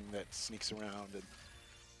raccoon-looking thing that sneaks around.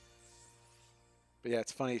 But yeah,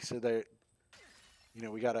 it's funny. So there,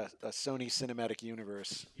 we got a Sony cinematic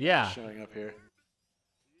universe. Yeah. Showing up here.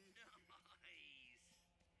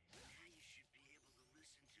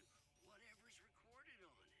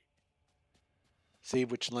 See,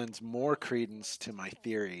 which lends more credence to my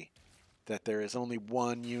theory that there is only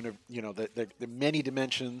one that there are many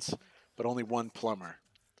dimensions, but only one plumber.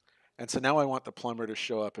 And so now I want the plumber to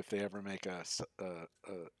show up if they ever make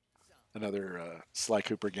another Sly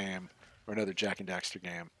Cooper game or another Jack and Daxter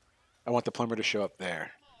game. I want the plumber to show up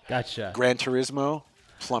there. Gotcha. Gran Turismo,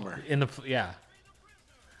 plumber. Yeah.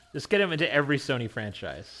 Just get him into every Sony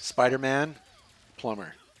franchise. Spider-Man,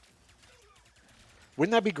 plumber.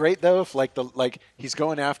 Wouldn't that be great though if like he's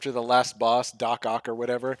going after the last boss, Doc Ock or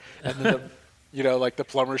whatever, and then the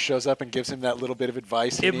plumber shows up and gives him that little bit of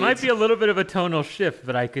advice. It might be a little bit of a tonal shift,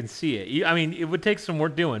 but I can see it. I mean, it would take some more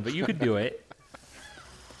doing, but you could do it.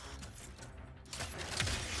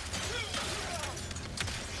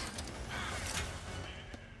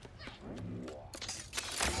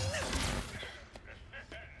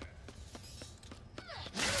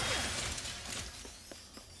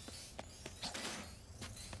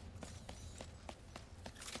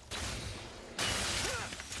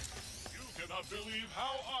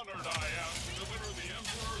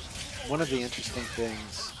 One of the interesting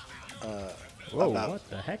things Whoa, what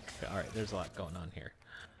the heck? All right, there's a lot going on here.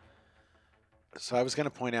 So I was going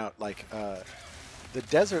to point out, like, the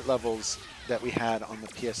desert levels that we had on the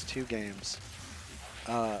PS2 games,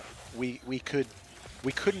 we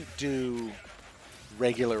couldn't do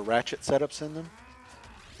regular Ratchet setups in them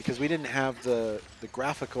because we didn't have the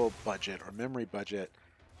graphical budget or memory budget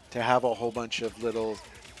to have a whole bunch of little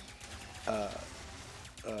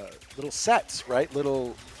sets, right?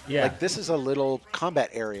 Like this is a little combat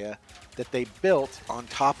area that they built on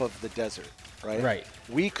top of the desert, right? Right.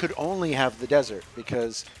 We could only have the desert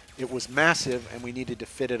because it was massive and we needed to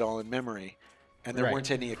fit it all in memory, and there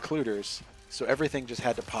weren't any occluders, so everything just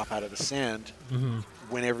had to pop out of the sand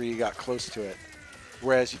whenever you got close to it.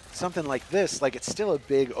 Whereas something like this, like it's still a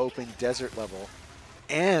big open desert level,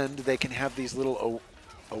 and they can have these little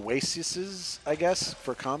oases, I guess,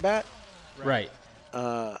 for combat. Right.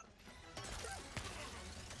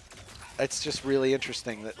 It's just really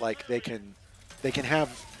interesting that like they can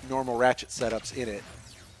have normal Ratchet setups in it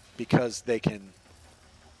because they can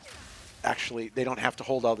actually, they don't have to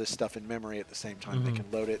hold all this stuff in memory at the same time. They can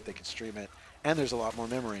load it, they can stream it, and there's a lot more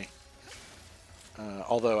memory.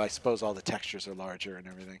 Although I suppose all the textures are larger and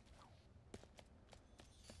everything.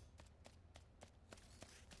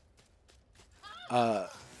 I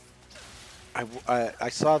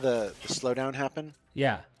saw the slowdown happen.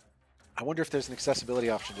 Yeah. I wonder if there's an accessibility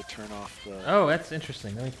option to turn off the... Oh, that's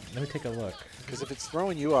interesting. Let me take a look. Because if it's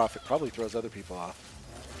throwing you off, it probably throws other people off.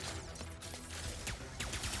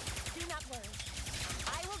 Do not worry.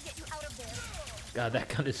 I will get you out of there. God, that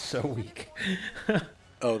gun is so weak.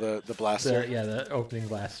 Oh, the blaster? Yeah, the opening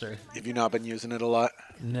blaster. Have you not been using it a lot?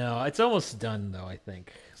 No, it's almost done, though, I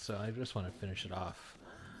think. So I just want to finish it off.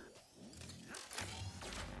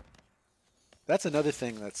 That's another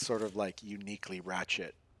thing that's sort of like uniquely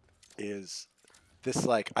Ratchet. Is this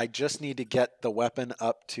like, I just need to get the weapon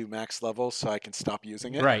up to max level so I can stop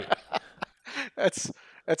using it? Right. That's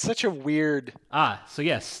such a weird... So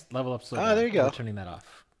yes, level up. There you go. I'm turning that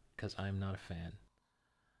off because I'm not a fan.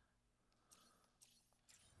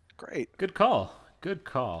 Great. Good call. Good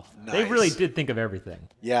call. Nice. They really did think of everything.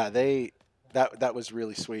 Yeah, that was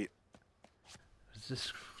really sweet.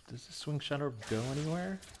 Does this swing shuttle go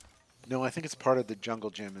anywhere? No, I think it's part of the jungle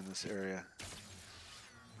gym in this area.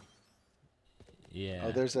 Yeah. Oh,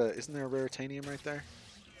 isn't there a raritanium right there?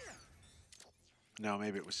 No,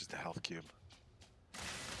 maybe it was just a health cube.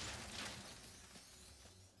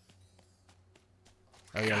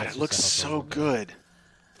 Oh, yeah, God, it looks so good.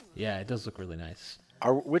 Yeah, it does look really nice.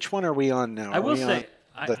 Which one are we on now? I will say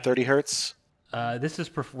the 30 hertz. This is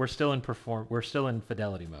we're still in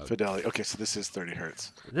fidelity mode. Fidelity. Okay, so this is 30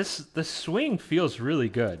 hertz. The swing feels really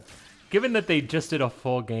good. Given that they just did a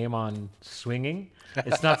full game on swinging,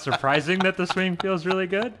 it's not surprising that the swing feels really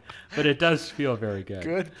good, but it does feel very good.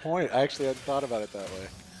 Good point. I actually hadn't thought about it that way.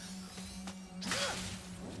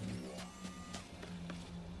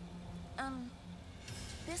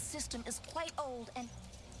 This system is quite old and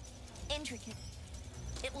intricate.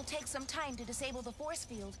 It will take some time to disable the force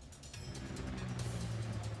field.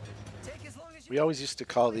 We always used to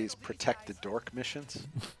call these protect the dork missions.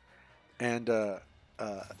 And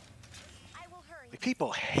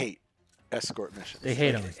people hate escort missions. They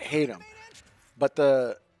hate them. Hate them.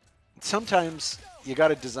 But sometimes you got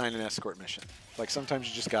to design an escort mission. Like sometimes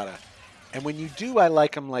you just got to. And when you do, I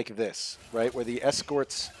like them like this, right? Where the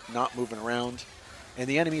escort's not moving around and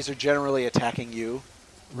the enemies are generally attacking you.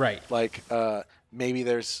 Right. Like maybe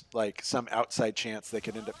there's like some outside chance they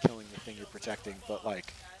could end up killing the thing you're protecting, but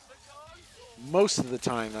like most of the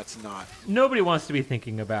time that's not. Nobody wants to be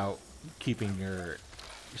thinking about keeping your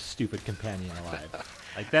stupid companion alive.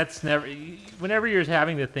 Like that's never. Whenever you're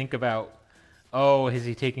having to think about oh, is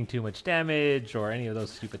he taking too much damage or any of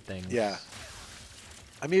those stupid things? Yeah.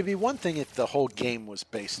 I mean, it'd be one thing if the whole game was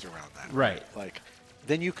based around that. Right. Like,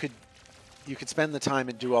 then you could spend the time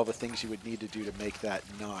and do all the things you would need to do to make that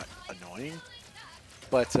not annoying.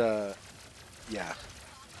 But, yeah,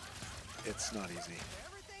 it's not easy.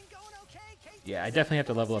 Yeah, I definitely have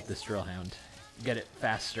to level up this drill hound. Get it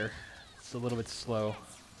faster. It's a little bit slow.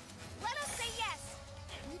 Let us say yes.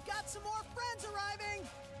 We've got some more friends arriving.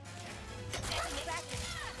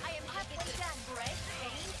 I am happy to done bread,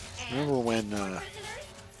 pain, Remember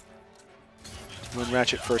when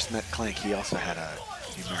Ratchet first met Clank, he also had a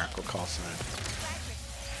numerical call sign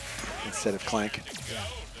instead of Clank.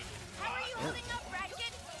 How are you holding up,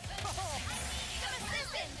 Ratchet? Some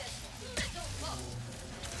assistance.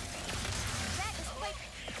 That is quick.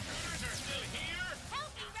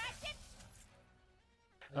 Help me, Ratchet.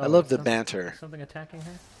 I love the something- banter. Something attacking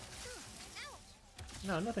her?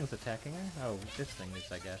 No, nothing's attacking her. Oh, this thing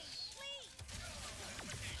is, I guess.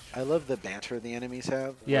 I love the banter the enemies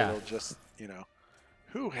have. where Yeah. They'll just, you know,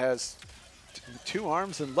 who has 2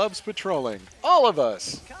 arms and loves patrolling? All of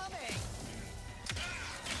us. Coming.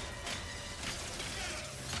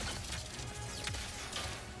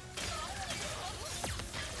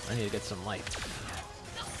 I need to get some light.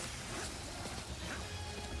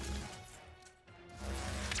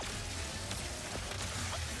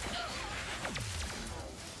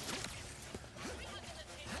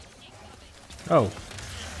 Oh,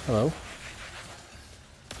 hello.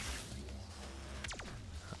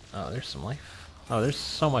 Oh, there's some life. Oh, there's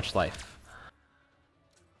so much life.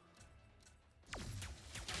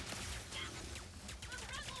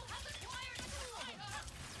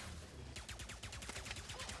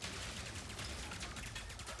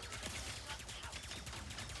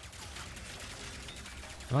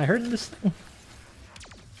 Am I hurting this thing?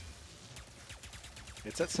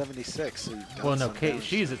 It's at 76. So you've done Well, no, some Kate, damage.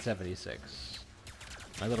 she's at 76.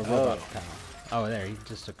 My little robot pal. Oh, there, he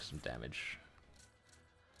just took some damage.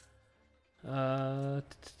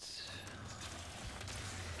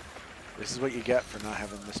 This is what you get for not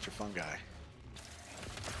having Mr. Fungi.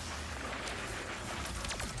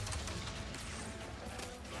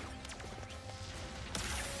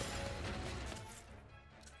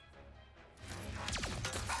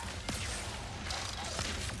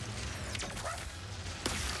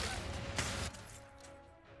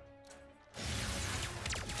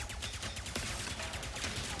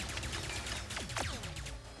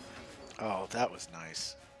 Oh, that was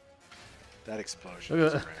nice. That explosion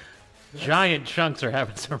Look was at great. giant chunks are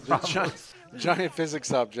having some The problems. giant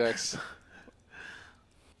physics objects.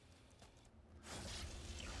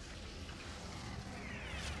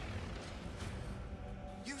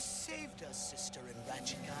 You saved us, sister and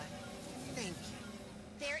Ratchet guy. Thank you.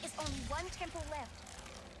 There is only one temple left.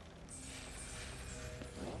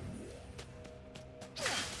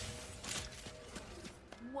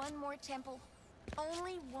 One more temple.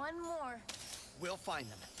 Only one more. We'll find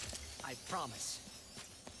them. I promise.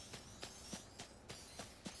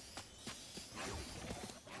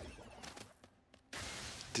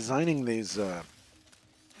 Designing these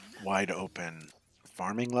wide open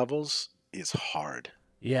farming levels is hard.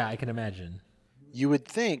 Yeah, I can imagine. You would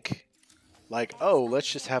think, like, oh,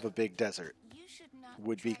 let's just have a big desert. You should not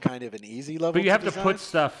Would be kind of an easy level. But you have to design. put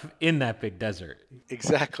stuff in that big desert.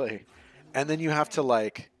 Exactly. And then you have to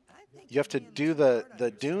you have to do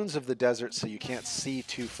the dunes of the desert so you can't see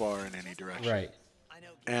too far in any direction. Right.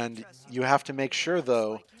 And you have to make sure,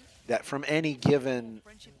 though, that from any given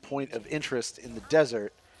point of interest in the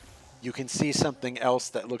desert, you can see something else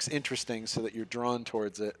that looks interesting so that you're drawn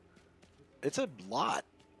towards it. It's a lot.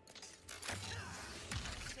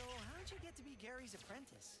 So, how'd you get to be Gary's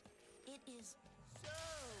apprentice? It is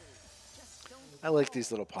Just don't I like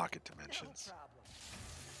these little pocket dimensions. problem.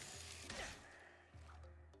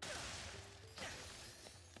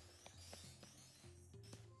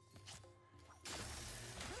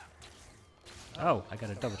 Oh, I got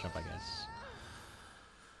a double jump, I guess.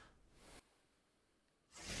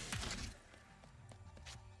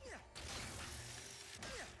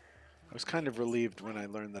 I was kind of relieved when I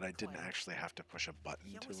learned that I didn't actually have to push a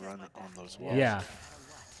button to run on those walls. Yeah.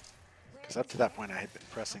 Because up to that point, I had been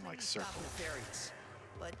pressing like circle. Nefarious.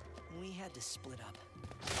 But we had to split up.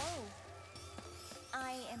 Oh.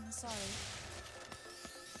 I am sorry.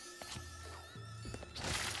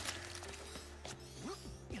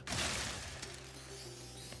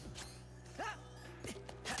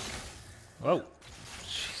 Whoa.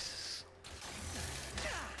 Jesus.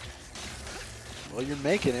 Well, you're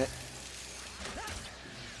making it.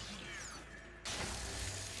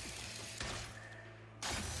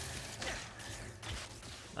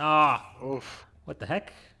 Ah, Oof. what the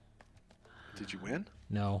heck? Did you win?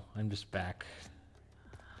 No, I'm just back.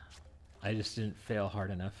 I just didn't fail hard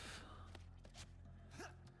enough.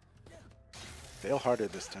 Fail harder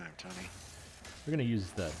this time, Tony. We're gonna use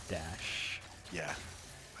the dash. Yeah,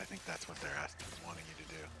 I think that's what they're asking, wanting you to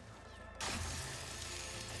do.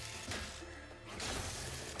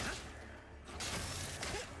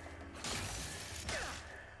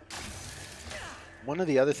 One of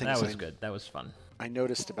the other things That was good. That was fun. I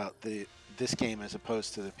noticed about this game as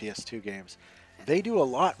opposed to the PS2 games, they do a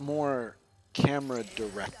lot more camera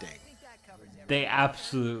directing. They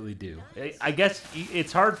absolutely do. I guess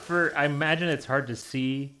it's hard for. I imagine it's hard to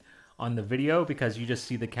see on the video because you just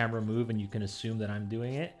see the camera move and you can assume that I'm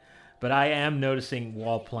doing it. But I am noticing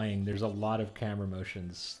while playing, there's a lot of camera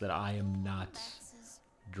motions that I am not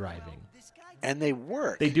driving. And they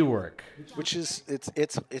work. They do work. Which is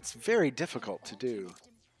it's very difficult to do.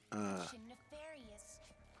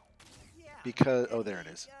 Because there it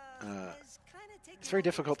is. It's very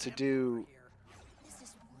difficult to do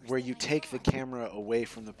where you take the camera away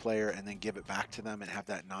from the player and then give it back to them and have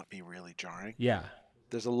that not be really jarring. Yeah.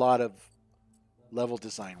 There's a lot of level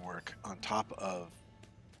design work on top of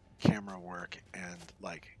camera work and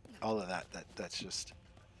like all of that's just,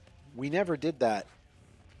 we never did that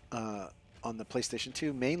on the PlayStation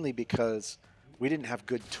 2, mainly because we didn't have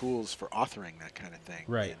good tools for authoring that kind of thing.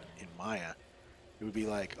 Right. In Maya, it would be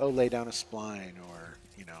like, oh, lay down a spline, or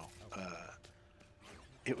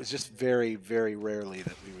it was just very, very rarely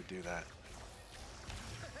that we would do that.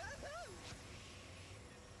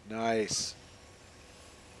 Nice.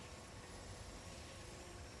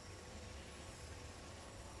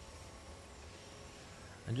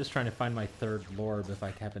 I'm just trying to find my third lorb if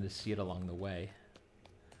I happen to see it along the way.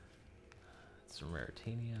 Some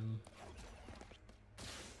raritanium.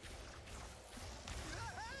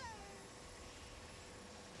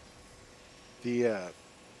 The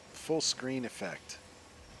full screen effect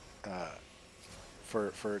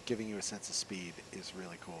for giving you a sense of speed is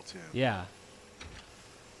really cool too. Yeah.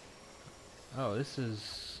 Oh, there's some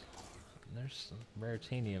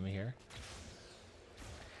raritanium here.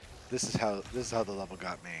 This is how the level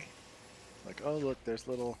got me. Like, oh look, there's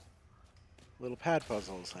little pad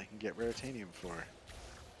puzzles I can get raritanium for,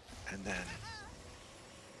 and then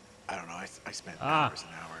I don't know. I spent hours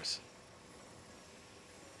and hours.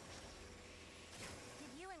 Did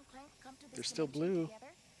you and Clank come to this They're still dimension blue. together?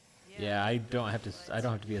 Yeah, I don't have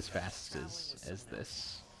to be as fast as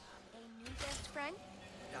this. A new best friend?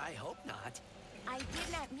 I hope not. I did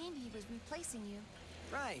not mean he was replacing you.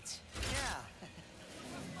 Right. Yeah.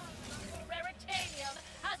 Raritanium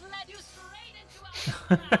has led you straight into our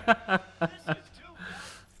This is too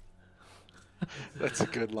That's a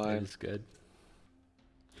good That line. is good.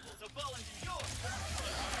 The ball is yours.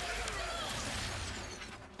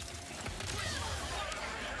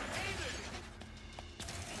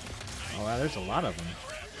 Oh wow, there's a lot of them.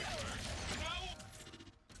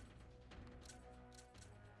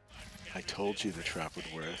 I told you the trap would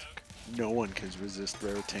work. No one can resist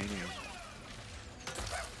raritanium.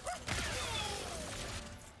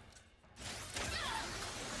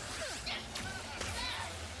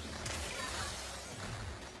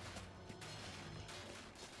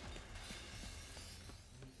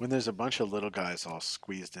 When there's a bunch of little guys all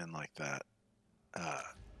squeezed in like that, I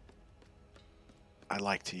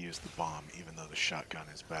like to use the bomb, even though the shotgun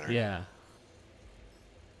is better. Yeah.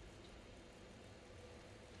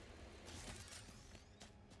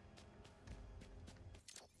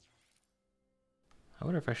 I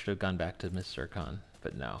wonder if I should have gone back to Miss Zircon,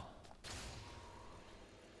 but no.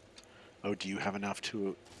 Oh, do you have enough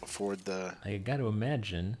to afford the... I got to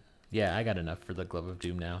imagine. Yeah, I got enough for the Glove of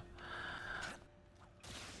Doom now.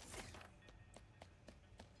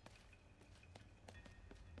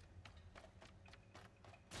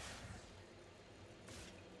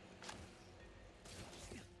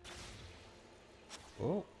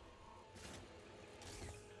 Oh.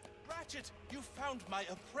 Ratchet, you found my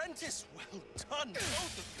apprentice. Well done,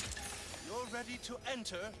 both of you. You're ready to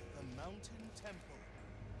enter the Mountain Temple.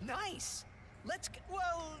 Nice. Let's go.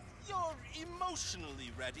 Well, you're emotionally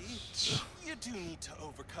ready. You do need to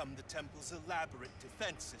overcome the temple's elaborate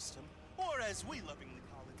defense system, or as we lovingly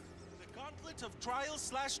call it, the Gauntlet of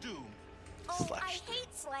Trial/Doom. Oh, Slash I Doom.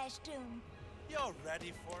 hate Slash Doom. You're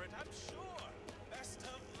ready for it, I'm sure. Best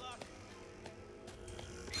of luck.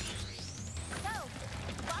 Go!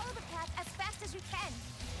 Follow the path as fast as you can.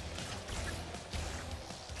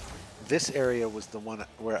 This area was the one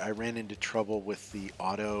where I ran into trouble with the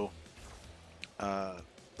auto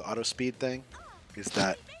speed thing. Is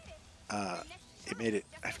that it made it?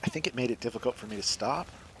 I think it made it difficult for me to stop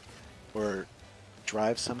or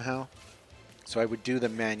drive somehow. So I would do the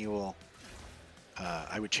manual.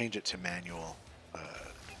 I would change it to manual,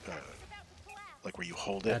 like where you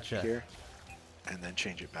hold it Gotcha. here, and then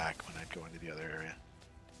change it back when I'd go into the other area.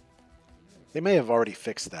 They may have already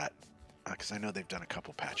fixed that, because I know they've done a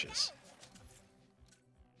couple patches.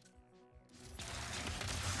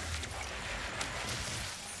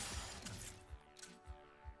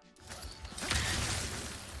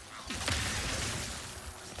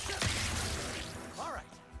 All right,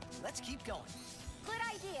 let's keep going. Good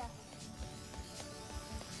idea.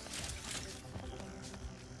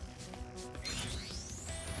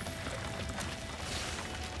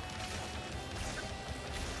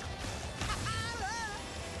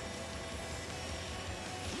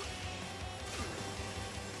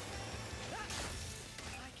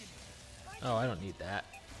 Oh, I don't need that.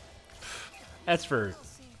 That's for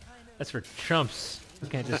chumps. You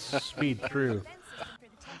can't just speed through.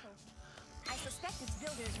 I suspect its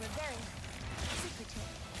builders were very secretive.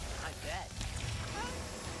 I bet.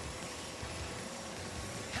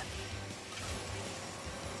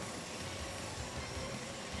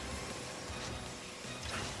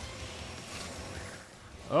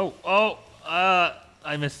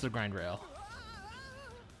 I missed the grind rail.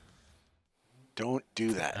 Don't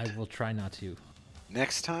do that. I will try not to.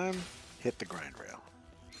 Next time, hit the grind rail.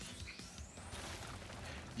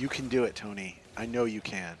 You can do it, Tony. I know you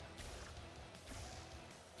can.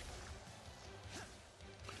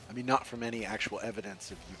 I mean, not from any actual evidence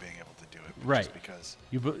of you being able to do it, but Right. just because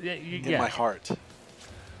In in my heart.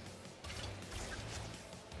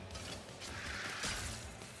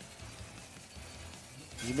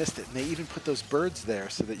 You missed it, and they even put those birds there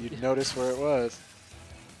so that you'd notice where it was.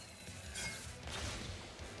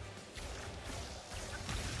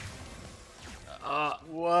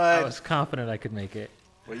 What? I was confident I could make it.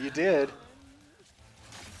 Well, you did.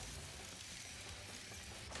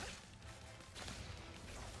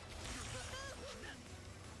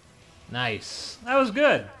 Nice. That was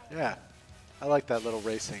good. Yeah. I like that little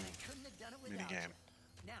racing Couldn't have done it mini without game.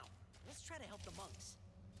 you. Now, let's try to help the monks.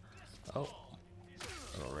 Oh.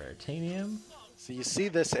 Little raritanium. So you see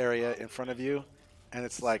this area in front of you, and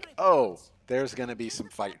it's like, oh, there's going to be some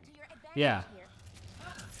fighting. Yeah.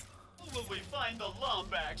 Will we find the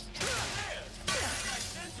Lombax? My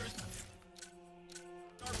sensors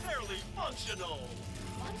are barely functional.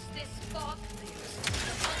 Once this fog clears,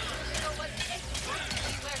 the monks will show us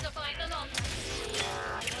exactly where to find the lombax.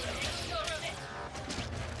 I will make sure of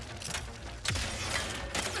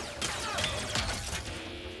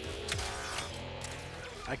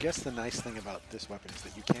it. I guess the nice thing about this weapon is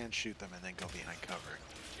that you can shoot them and then go behind cover.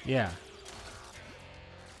 Yeah.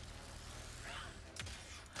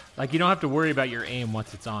 Like, you don't have to worry about your aim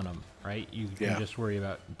once it's on them, right? You Yeah. can just worry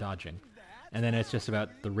about dodging. And then it's just about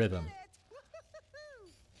the rhythm.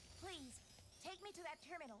 Please, take me to that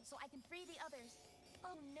terminal so I can free the others.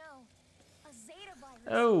 Oh no, a Zeta virus.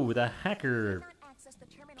 Oh, the hacker Cannot access the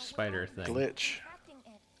terminal spider without thing. Glitch.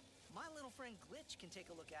 retracting it. My little friend Glitch can take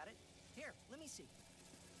a look at it. Here, let me see.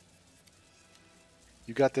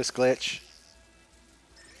 You got this, Glitch.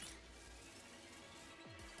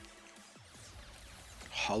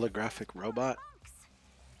 Holographic robot. Monks.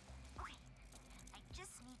 Okay, I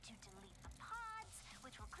just need to delete the pods,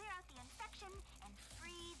 which will clear out the infection and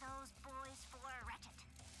free those boys for Ratchet.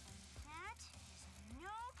 That is no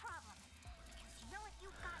problem, because you know what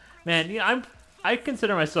you've got. Man, yeah, I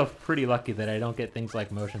consider myself pretty lucky that I don't get things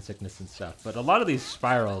like motion sickness and stuff. But a lot of these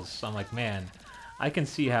spirals, I'm like, man, I can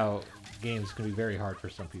see how games can be very hard for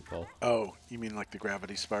some people. Oh, you mean like the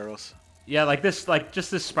gravity spirals? Yeah, like this, like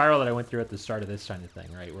just this spiral that I went through at the start of this kind of thing,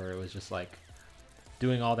 right? Where it was just like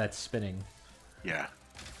doing all that spinning. Yeah.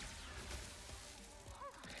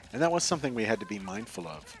 And that was something we had to be mindful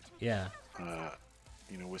of. Yeah.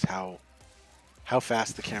 You know, was how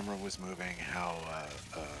fast the camera was moving, how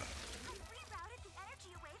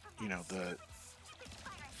you know,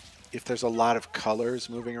 if there's a lot of colors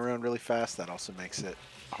moving around really fast, that also makes it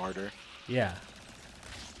harder. Yeah.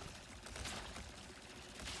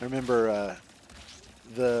 I remember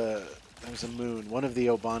there was a moon, one of the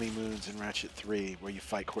Obani moons in Ratchet 3, where you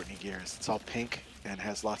fight Courtney Gears. It's all pink and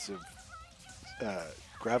has lots of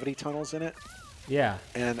gravity tunnels in it. Yeah.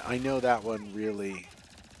 And I know that one really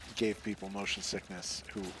gave people motion sickness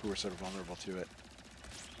who were sort of vulnerable to it.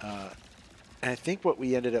 And I think what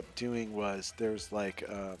we ended up doing was there's like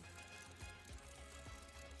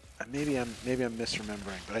maybe I'm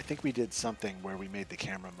misremembering, but I think we did something where we made the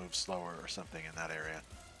camera move slower or something in that area,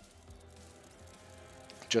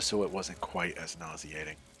 just so it wasn't quite as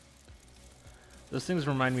nauseating. Those things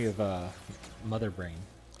remind me of Mother Brain.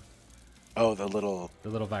 Oh, the little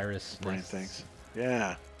virus brain nests. things.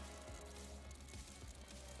 Yeah.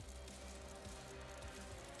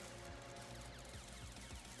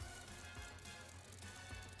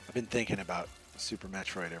 I've been thinking about Super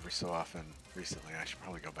Metroid every so often recently. I should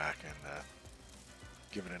probably go back and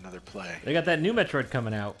give it another play. They got that new Metroid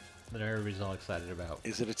coming out that everybody's all excited about.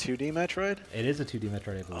 Is it a 2D Metroid? It is a 2D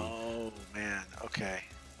Metroid, I believe. Oh, man. Okay.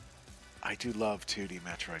 I do love 2D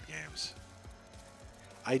Metroid games.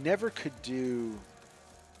 I never could do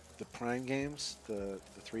the Prime games, the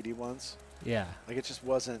 3D ones. Yeah. Like, it just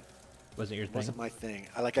wasn't Wasn't your thing? wasn't my thing.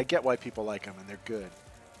 I get why people like them, and they're good.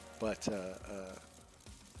 But the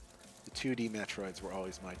 2D Metroids were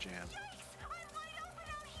always my jam.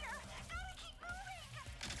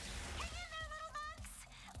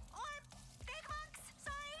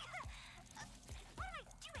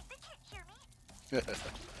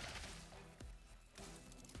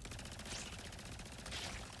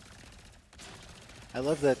 I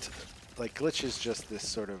love that, like, Glitch is just this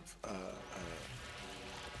sort of,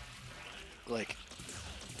 like,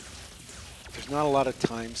 there's not a lot of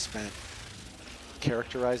time spent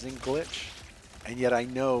characterizing Glitch, and yet I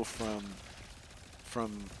know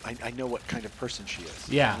I know what kind of person she is.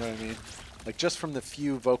 Yeah. You know what I mean? Like, just from the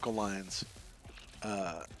few vocal lines,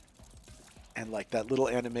 and, like, that little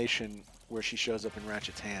animation where she shows up in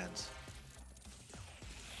Ratchet's hands.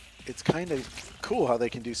 It's kind of cool how they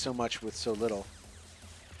can do so much with so little.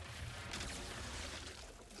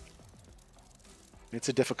 It's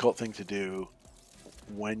a difficult thing to do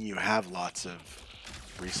when you have lots of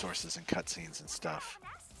resources and cutscenes and stuff,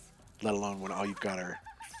 let alone when all you've got are,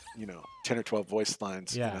 10 or 12 voice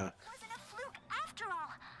lines. Yeah. Wasn't a fluke after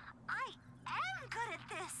all. I am good at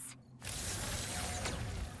this.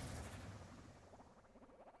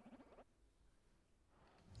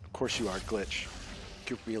 Of course you are, Glitch.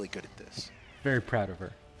 You're really good at this. Very proud of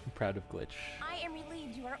her. I'm proud of Glitch. I am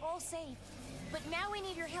relieved you are all safe. But now we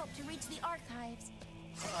need your help to reach the archives.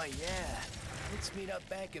 Oh, yeah. Let's meet up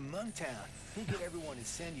back in Monktown. We'll get everyone to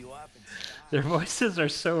send you off and Their voices are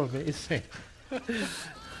so amazing.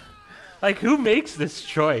 Like, who makes this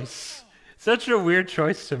choice? Such a weird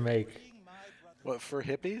choice to make. What, for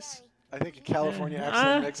hippies? I think a California Yeah,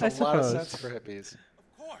 accent makes a I lot of suppose. sense for hippies.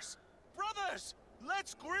 Of course. Brothers,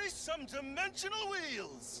 let's grease some dimensional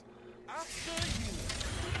wheels. After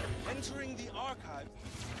you, entering the archive.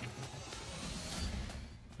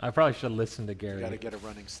 I probably should listen to Gary. You gotta get a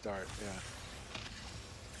running start, yeah.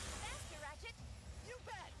 Faster, Ratchet. You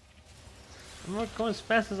bet. I'm not going as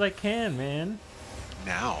fast as I can, man.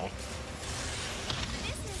 Now.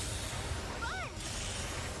 This is fun.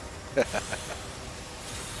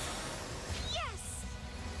 Yes.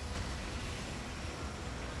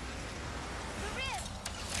 The rib.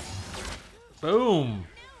 Boom.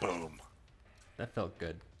 Boom. That felt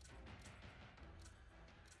good.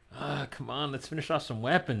 Ah, come on, let's finish off some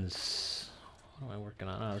weapons. What am I working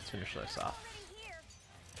on? Oh, let's finish this off. Already here.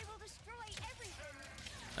 It will destroy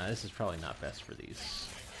everything. This is probably not best for these.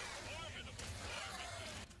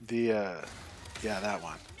 Yeah, that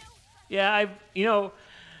one. Yeah, you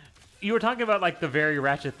were talking about like the very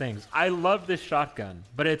Ratchet things. I love this shotgun,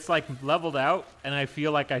 but it's like leveled out, and I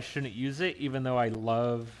feel like I shouldn't use it, even though I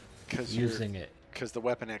love using it. Because the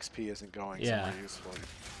weapon XP isn't going Yeah. somewhere useful.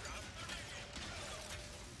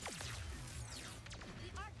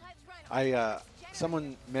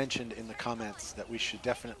 Someone mentioned in the comments that we should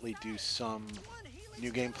definitely do some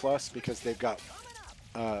New Game Plus because they've got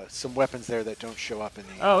some weapons there that don't show up in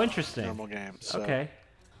the Oh, interesting. normal game. So Okay.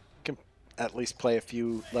 can at least play a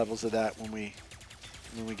few levels of that when we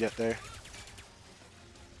get there.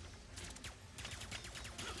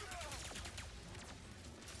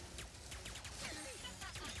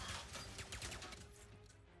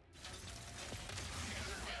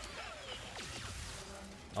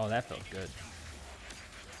 Oh, that felt good.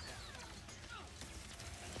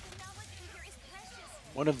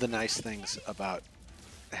 One of the nice things about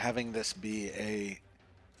having this be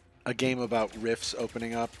a game about rifts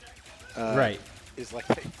opening up, Right. is like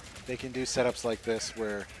they can do setups like this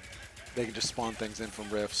where they can just spawn things in from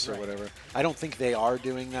rifts or Right. whatever. I don't think they are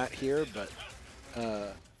doing that here, but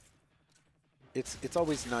it's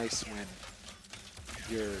always nice when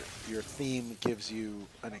your theme gives you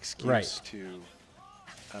an excuse Right. to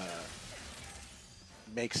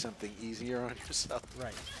make something easier on yourself.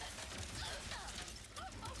 Right.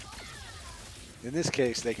 In this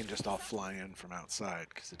case, they can just all fly in from outside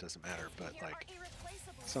because it doesn't matter, but Here are like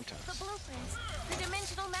irreplaceable. sometimes. The blueprints. The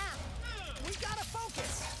dimensional map. We gotta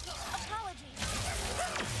focus. Apologies.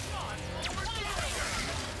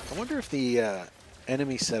 I wonder if the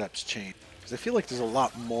enemy setups change because I feel like there's a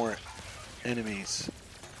lot more enemies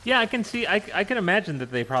Yeah, I can see. I can imagine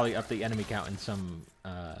that they probably up the enemy count in some.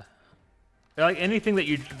 Like anything that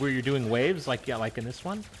where you're doing waves, like like in this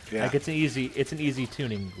one. Yeah. Like it's an easy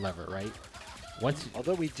tuning lever, right?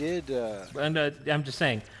 Although we did. And I'm just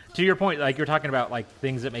saying, to your point, like you're talking about like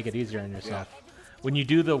things that make it easier on yourself. Yeah. When you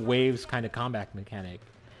do the waves kind of combat mechanic,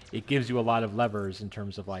 it gives you a lot of levers in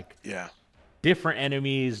terms of like different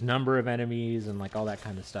enemies, number of enemies, and like all that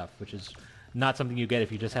kind of stuff, which is not something you get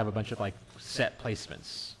if you just have a bunch of like set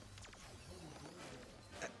placements.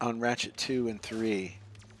 On Ratchet 2 and 3,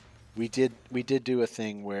 we did do a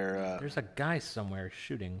thing where there's a guy somewhere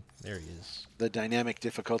shooting. There he is. The dynamic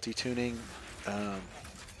difficulty tuning What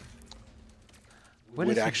would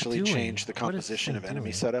is it actually doing? change the What is this composition thing of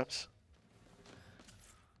enemy doing? setups.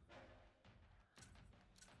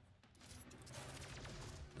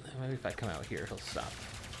 Maybe if I come out here, he'll stop.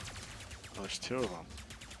 Oh, there's 2 of them.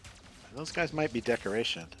 Those guys might be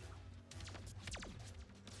decoration.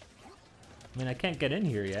 I mean, I can't get in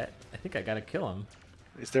here yet. I think I gotta kill him.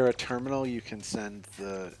 Is there a terminal you can send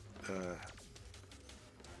the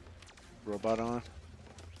robot on?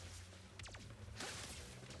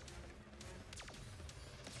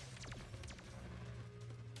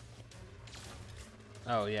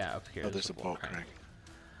 Oh yeah, up here. Oh, there's a bolt crank.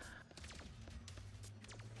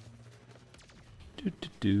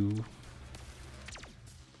 Do.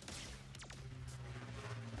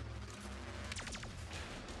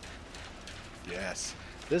 Yes.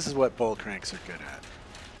 This is what bolt cranks are good at.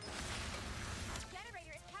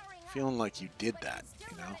 Feeling like you did that,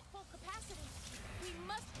 you know? We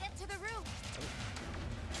must get to the roof.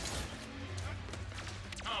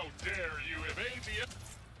 How dare you evade the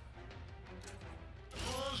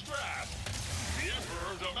Emperor's wrath? The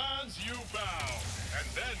Emperor demands you bow, and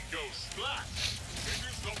then go splat. It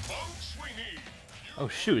is the bolts we need. Oh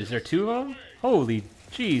shoot, is there 2 of them? Holy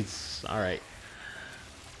jeez. Alright.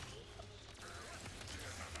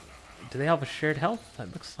 Do they have a shared health?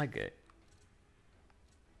 That looks like it.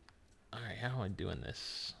 Alright, how am I doing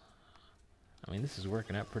this? I mean, this is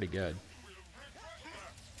working out pretty good.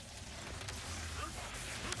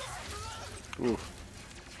 Ooh.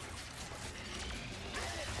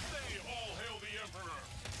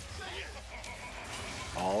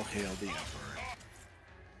 All hail the Emperor.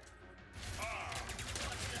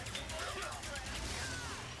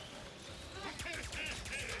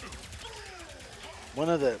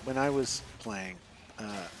 When I was playing,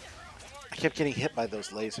 I kept getting hit by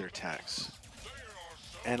those laser attacks.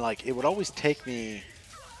 And like, it would always take me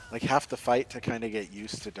like half the fight to kind of get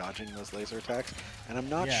used to dodging those laser attacks. And I'm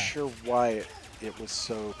not sure why it was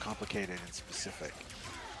so complicated and specific.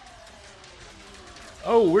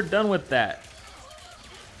 Oh, we're done with that.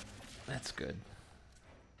 That's good.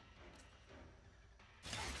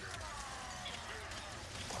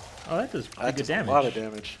 Oh, that does pretty good damage. A lot of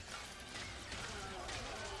damage.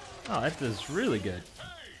 Oh, that does really good.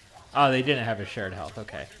 Oh, they didn't have a shared health.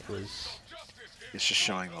 Okay, it was. It's just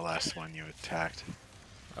showing the last one you attacked.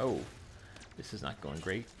 Oh, this is not going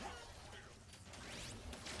great.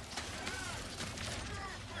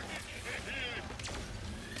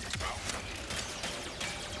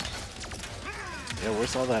 Yeah,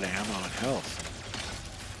 where's all that ammo and health?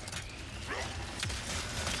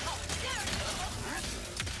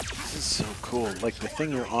 This is so cool. Like, the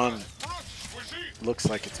thing you're on looks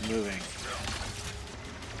like it's moving.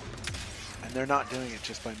 And they're not doing it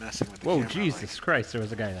just by messing with the Whoa, camera. Jesus Christ, there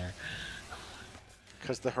was a guy there.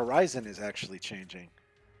 Because the horizon is actually changing.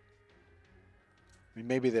 I mean,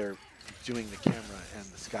 maybe they're doing the camera and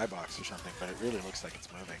the skybox or something, but it really looks like it's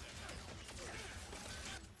moving.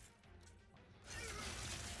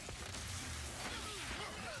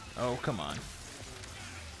 Oh, come on.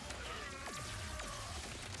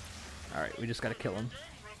 Alright, we just gotta kill him.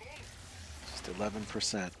 Just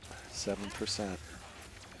 11%, 7%.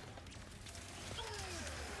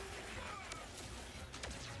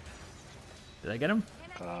 Did I get him?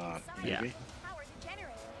 Maybe. Yeah.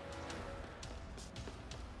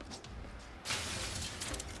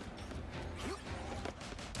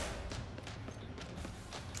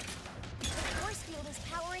 Force field is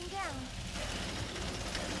powering down.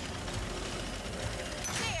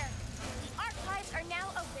 There! The archives are now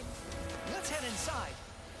open. Let's head inside.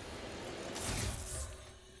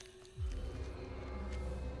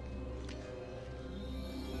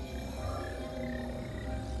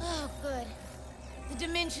 Oh, good. The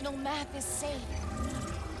dimensional map is safe.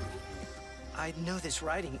 I'd know this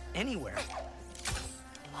writing anywhere.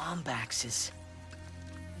 Lombaxes.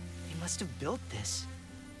 They must have built this.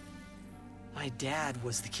 My dad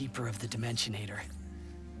was the keeper of the Dimensionator.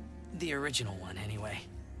 The original one, anyway.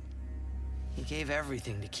 He gave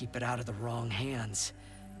everything to keep it out of the wrong hands.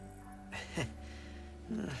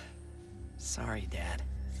 Sorry, Dad.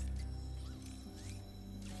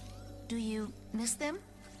 Do you miss them?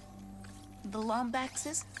 The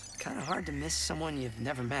Lombaxes? Kind of hard to miss someone you've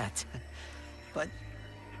never met. But,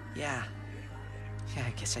 yeah. Yeah,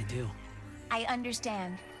 I guess I do. I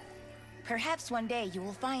understand. Perhaps one day you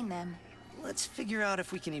will find them. Let's figure out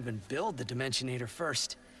if we can even build the Dimensionator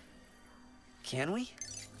first. Can we?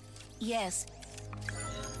 Yes.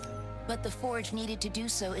 But the forge needed to do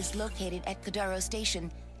so is located at Kadaro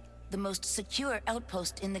Station, the most secure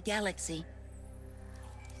outpost in the galaxy.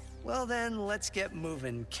 Well then, let's get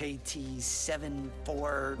moving,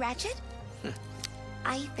 KT-74... Ratchet?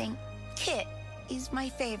 I think Kit is my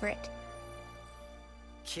favorite.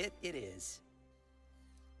 Kit it is.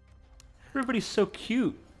 Everybody's so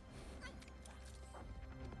cute.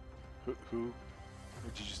 Who?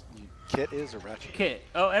 Would you just... Kit is or Ratchet? Kit.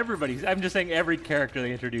 Oh, everybody's. I'm just saying every character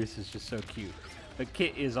they introduce is just so cute. But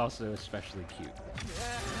Kit is also especially cute.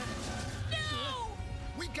 No!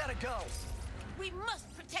 We gotta go! We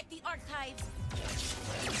must protect the archives!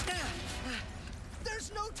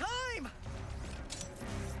 There's no time!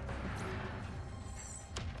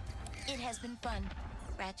 It has been fun,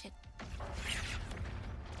 Ratchet.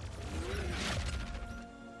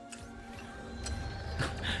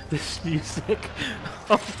 This music.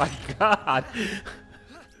 Oh my god.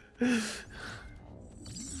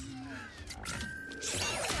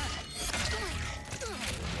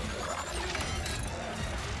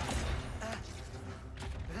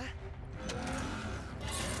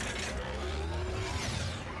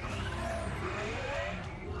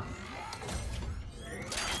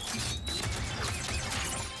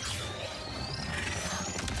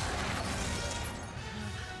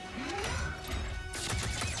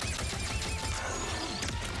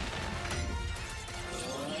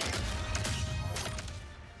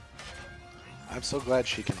 I'm so glad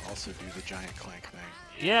she can also do the giant Clank thing.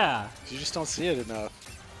 Yeah. You just don't see it enough.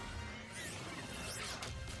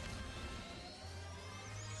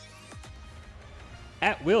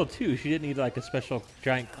 At will, too. She didn't need like a special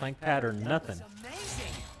giant Clank pad or nothing.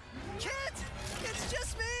 Amazing! Kit! It's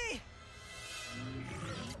just me!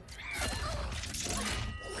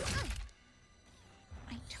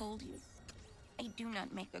 I told you, I do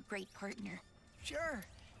not make a great partner. Sure,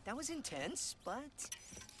 that was intense, but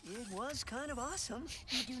it was kind of awesome.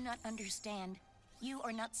 You do not understand. You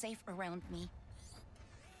are not safe around me.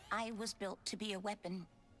 I was built to be a weapon.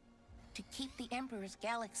 To keep the Emperor's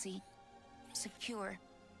galaxy secure.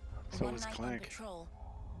 So One was night on Clank. patrol,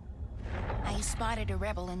 I spotted a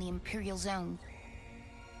rebel in the Imperial Zone.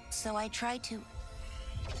 So I tried to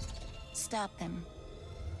stop them.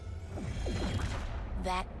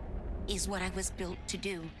 That is what I was built to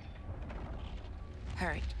do.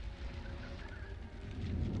 Hurt.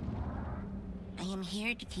 I am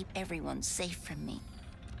here to keep everyone safe from me.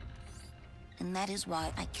 And that is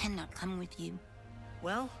why I cannot come with you.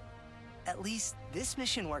 Well, at least this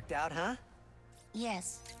mission worked out, huh?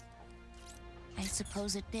 Yes. I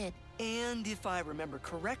suppose it did. And if I remember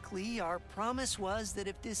correctly, our promise was that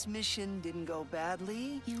if this mission didn't go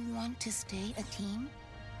badly... You want to stay a team?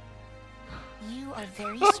 You are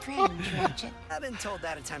very strange, Ratchet. I've been told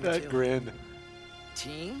that a time or That two. grin.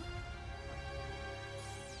 Team?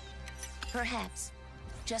 Perhaps.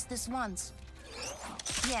 Just this once.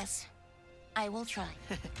 Yes. I will try.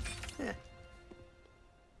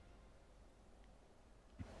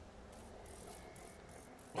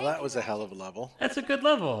 Well, that was a hell of a level. That's a good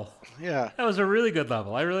level. Yeah. That was a really good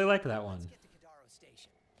level. I really liked that one.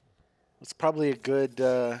 It's probably a good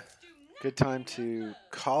good time to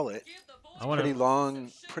call it. I want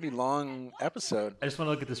Pretty long episode. I just want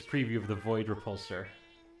to look at this preview of the Void Repulsor.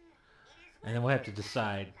 And then we'll have to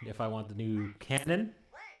decide if I want the new cannon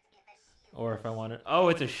or if I want it. Oh,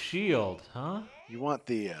 it's a shield, huh? You want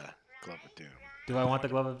the Glove of Doom. Do I want the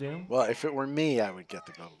Glove of Doom? Well, if it were me, I would get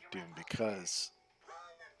the Glove of Doom because...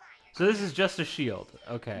 So this is just a shield.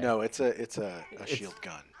 Okay. No, it's a shield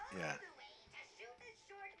gun. Yeah.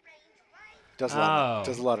 Does a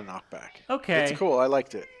lot of knockback. Okay. It's cool. I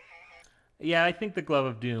liked it. Yeah, I think the Glove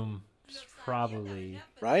of Doom is probably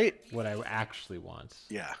Right? what I actually want.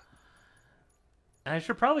 Yeah. And I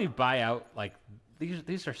should probably buy out like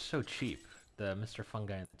these are so cheap. The Mr.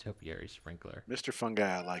 Fungi and the Topiary Sprinkler. Mr.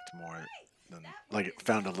 Fungi I liked more than it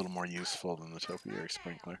found a little more useful than the Topiary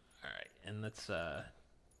Sprinkler. All right, and let's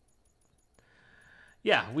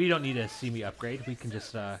yeah, we don't need to see me upgrade. We can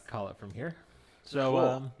just call it from here. So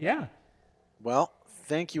Cool. Yeah. Well,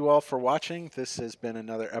 thank you all for watching. This has been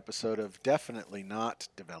another episode of Definitely Not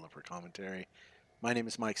Developer Commentary. My name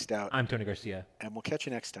is Mike Stout, I'm Tony Garcia. and we'll catch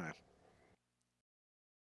you next time.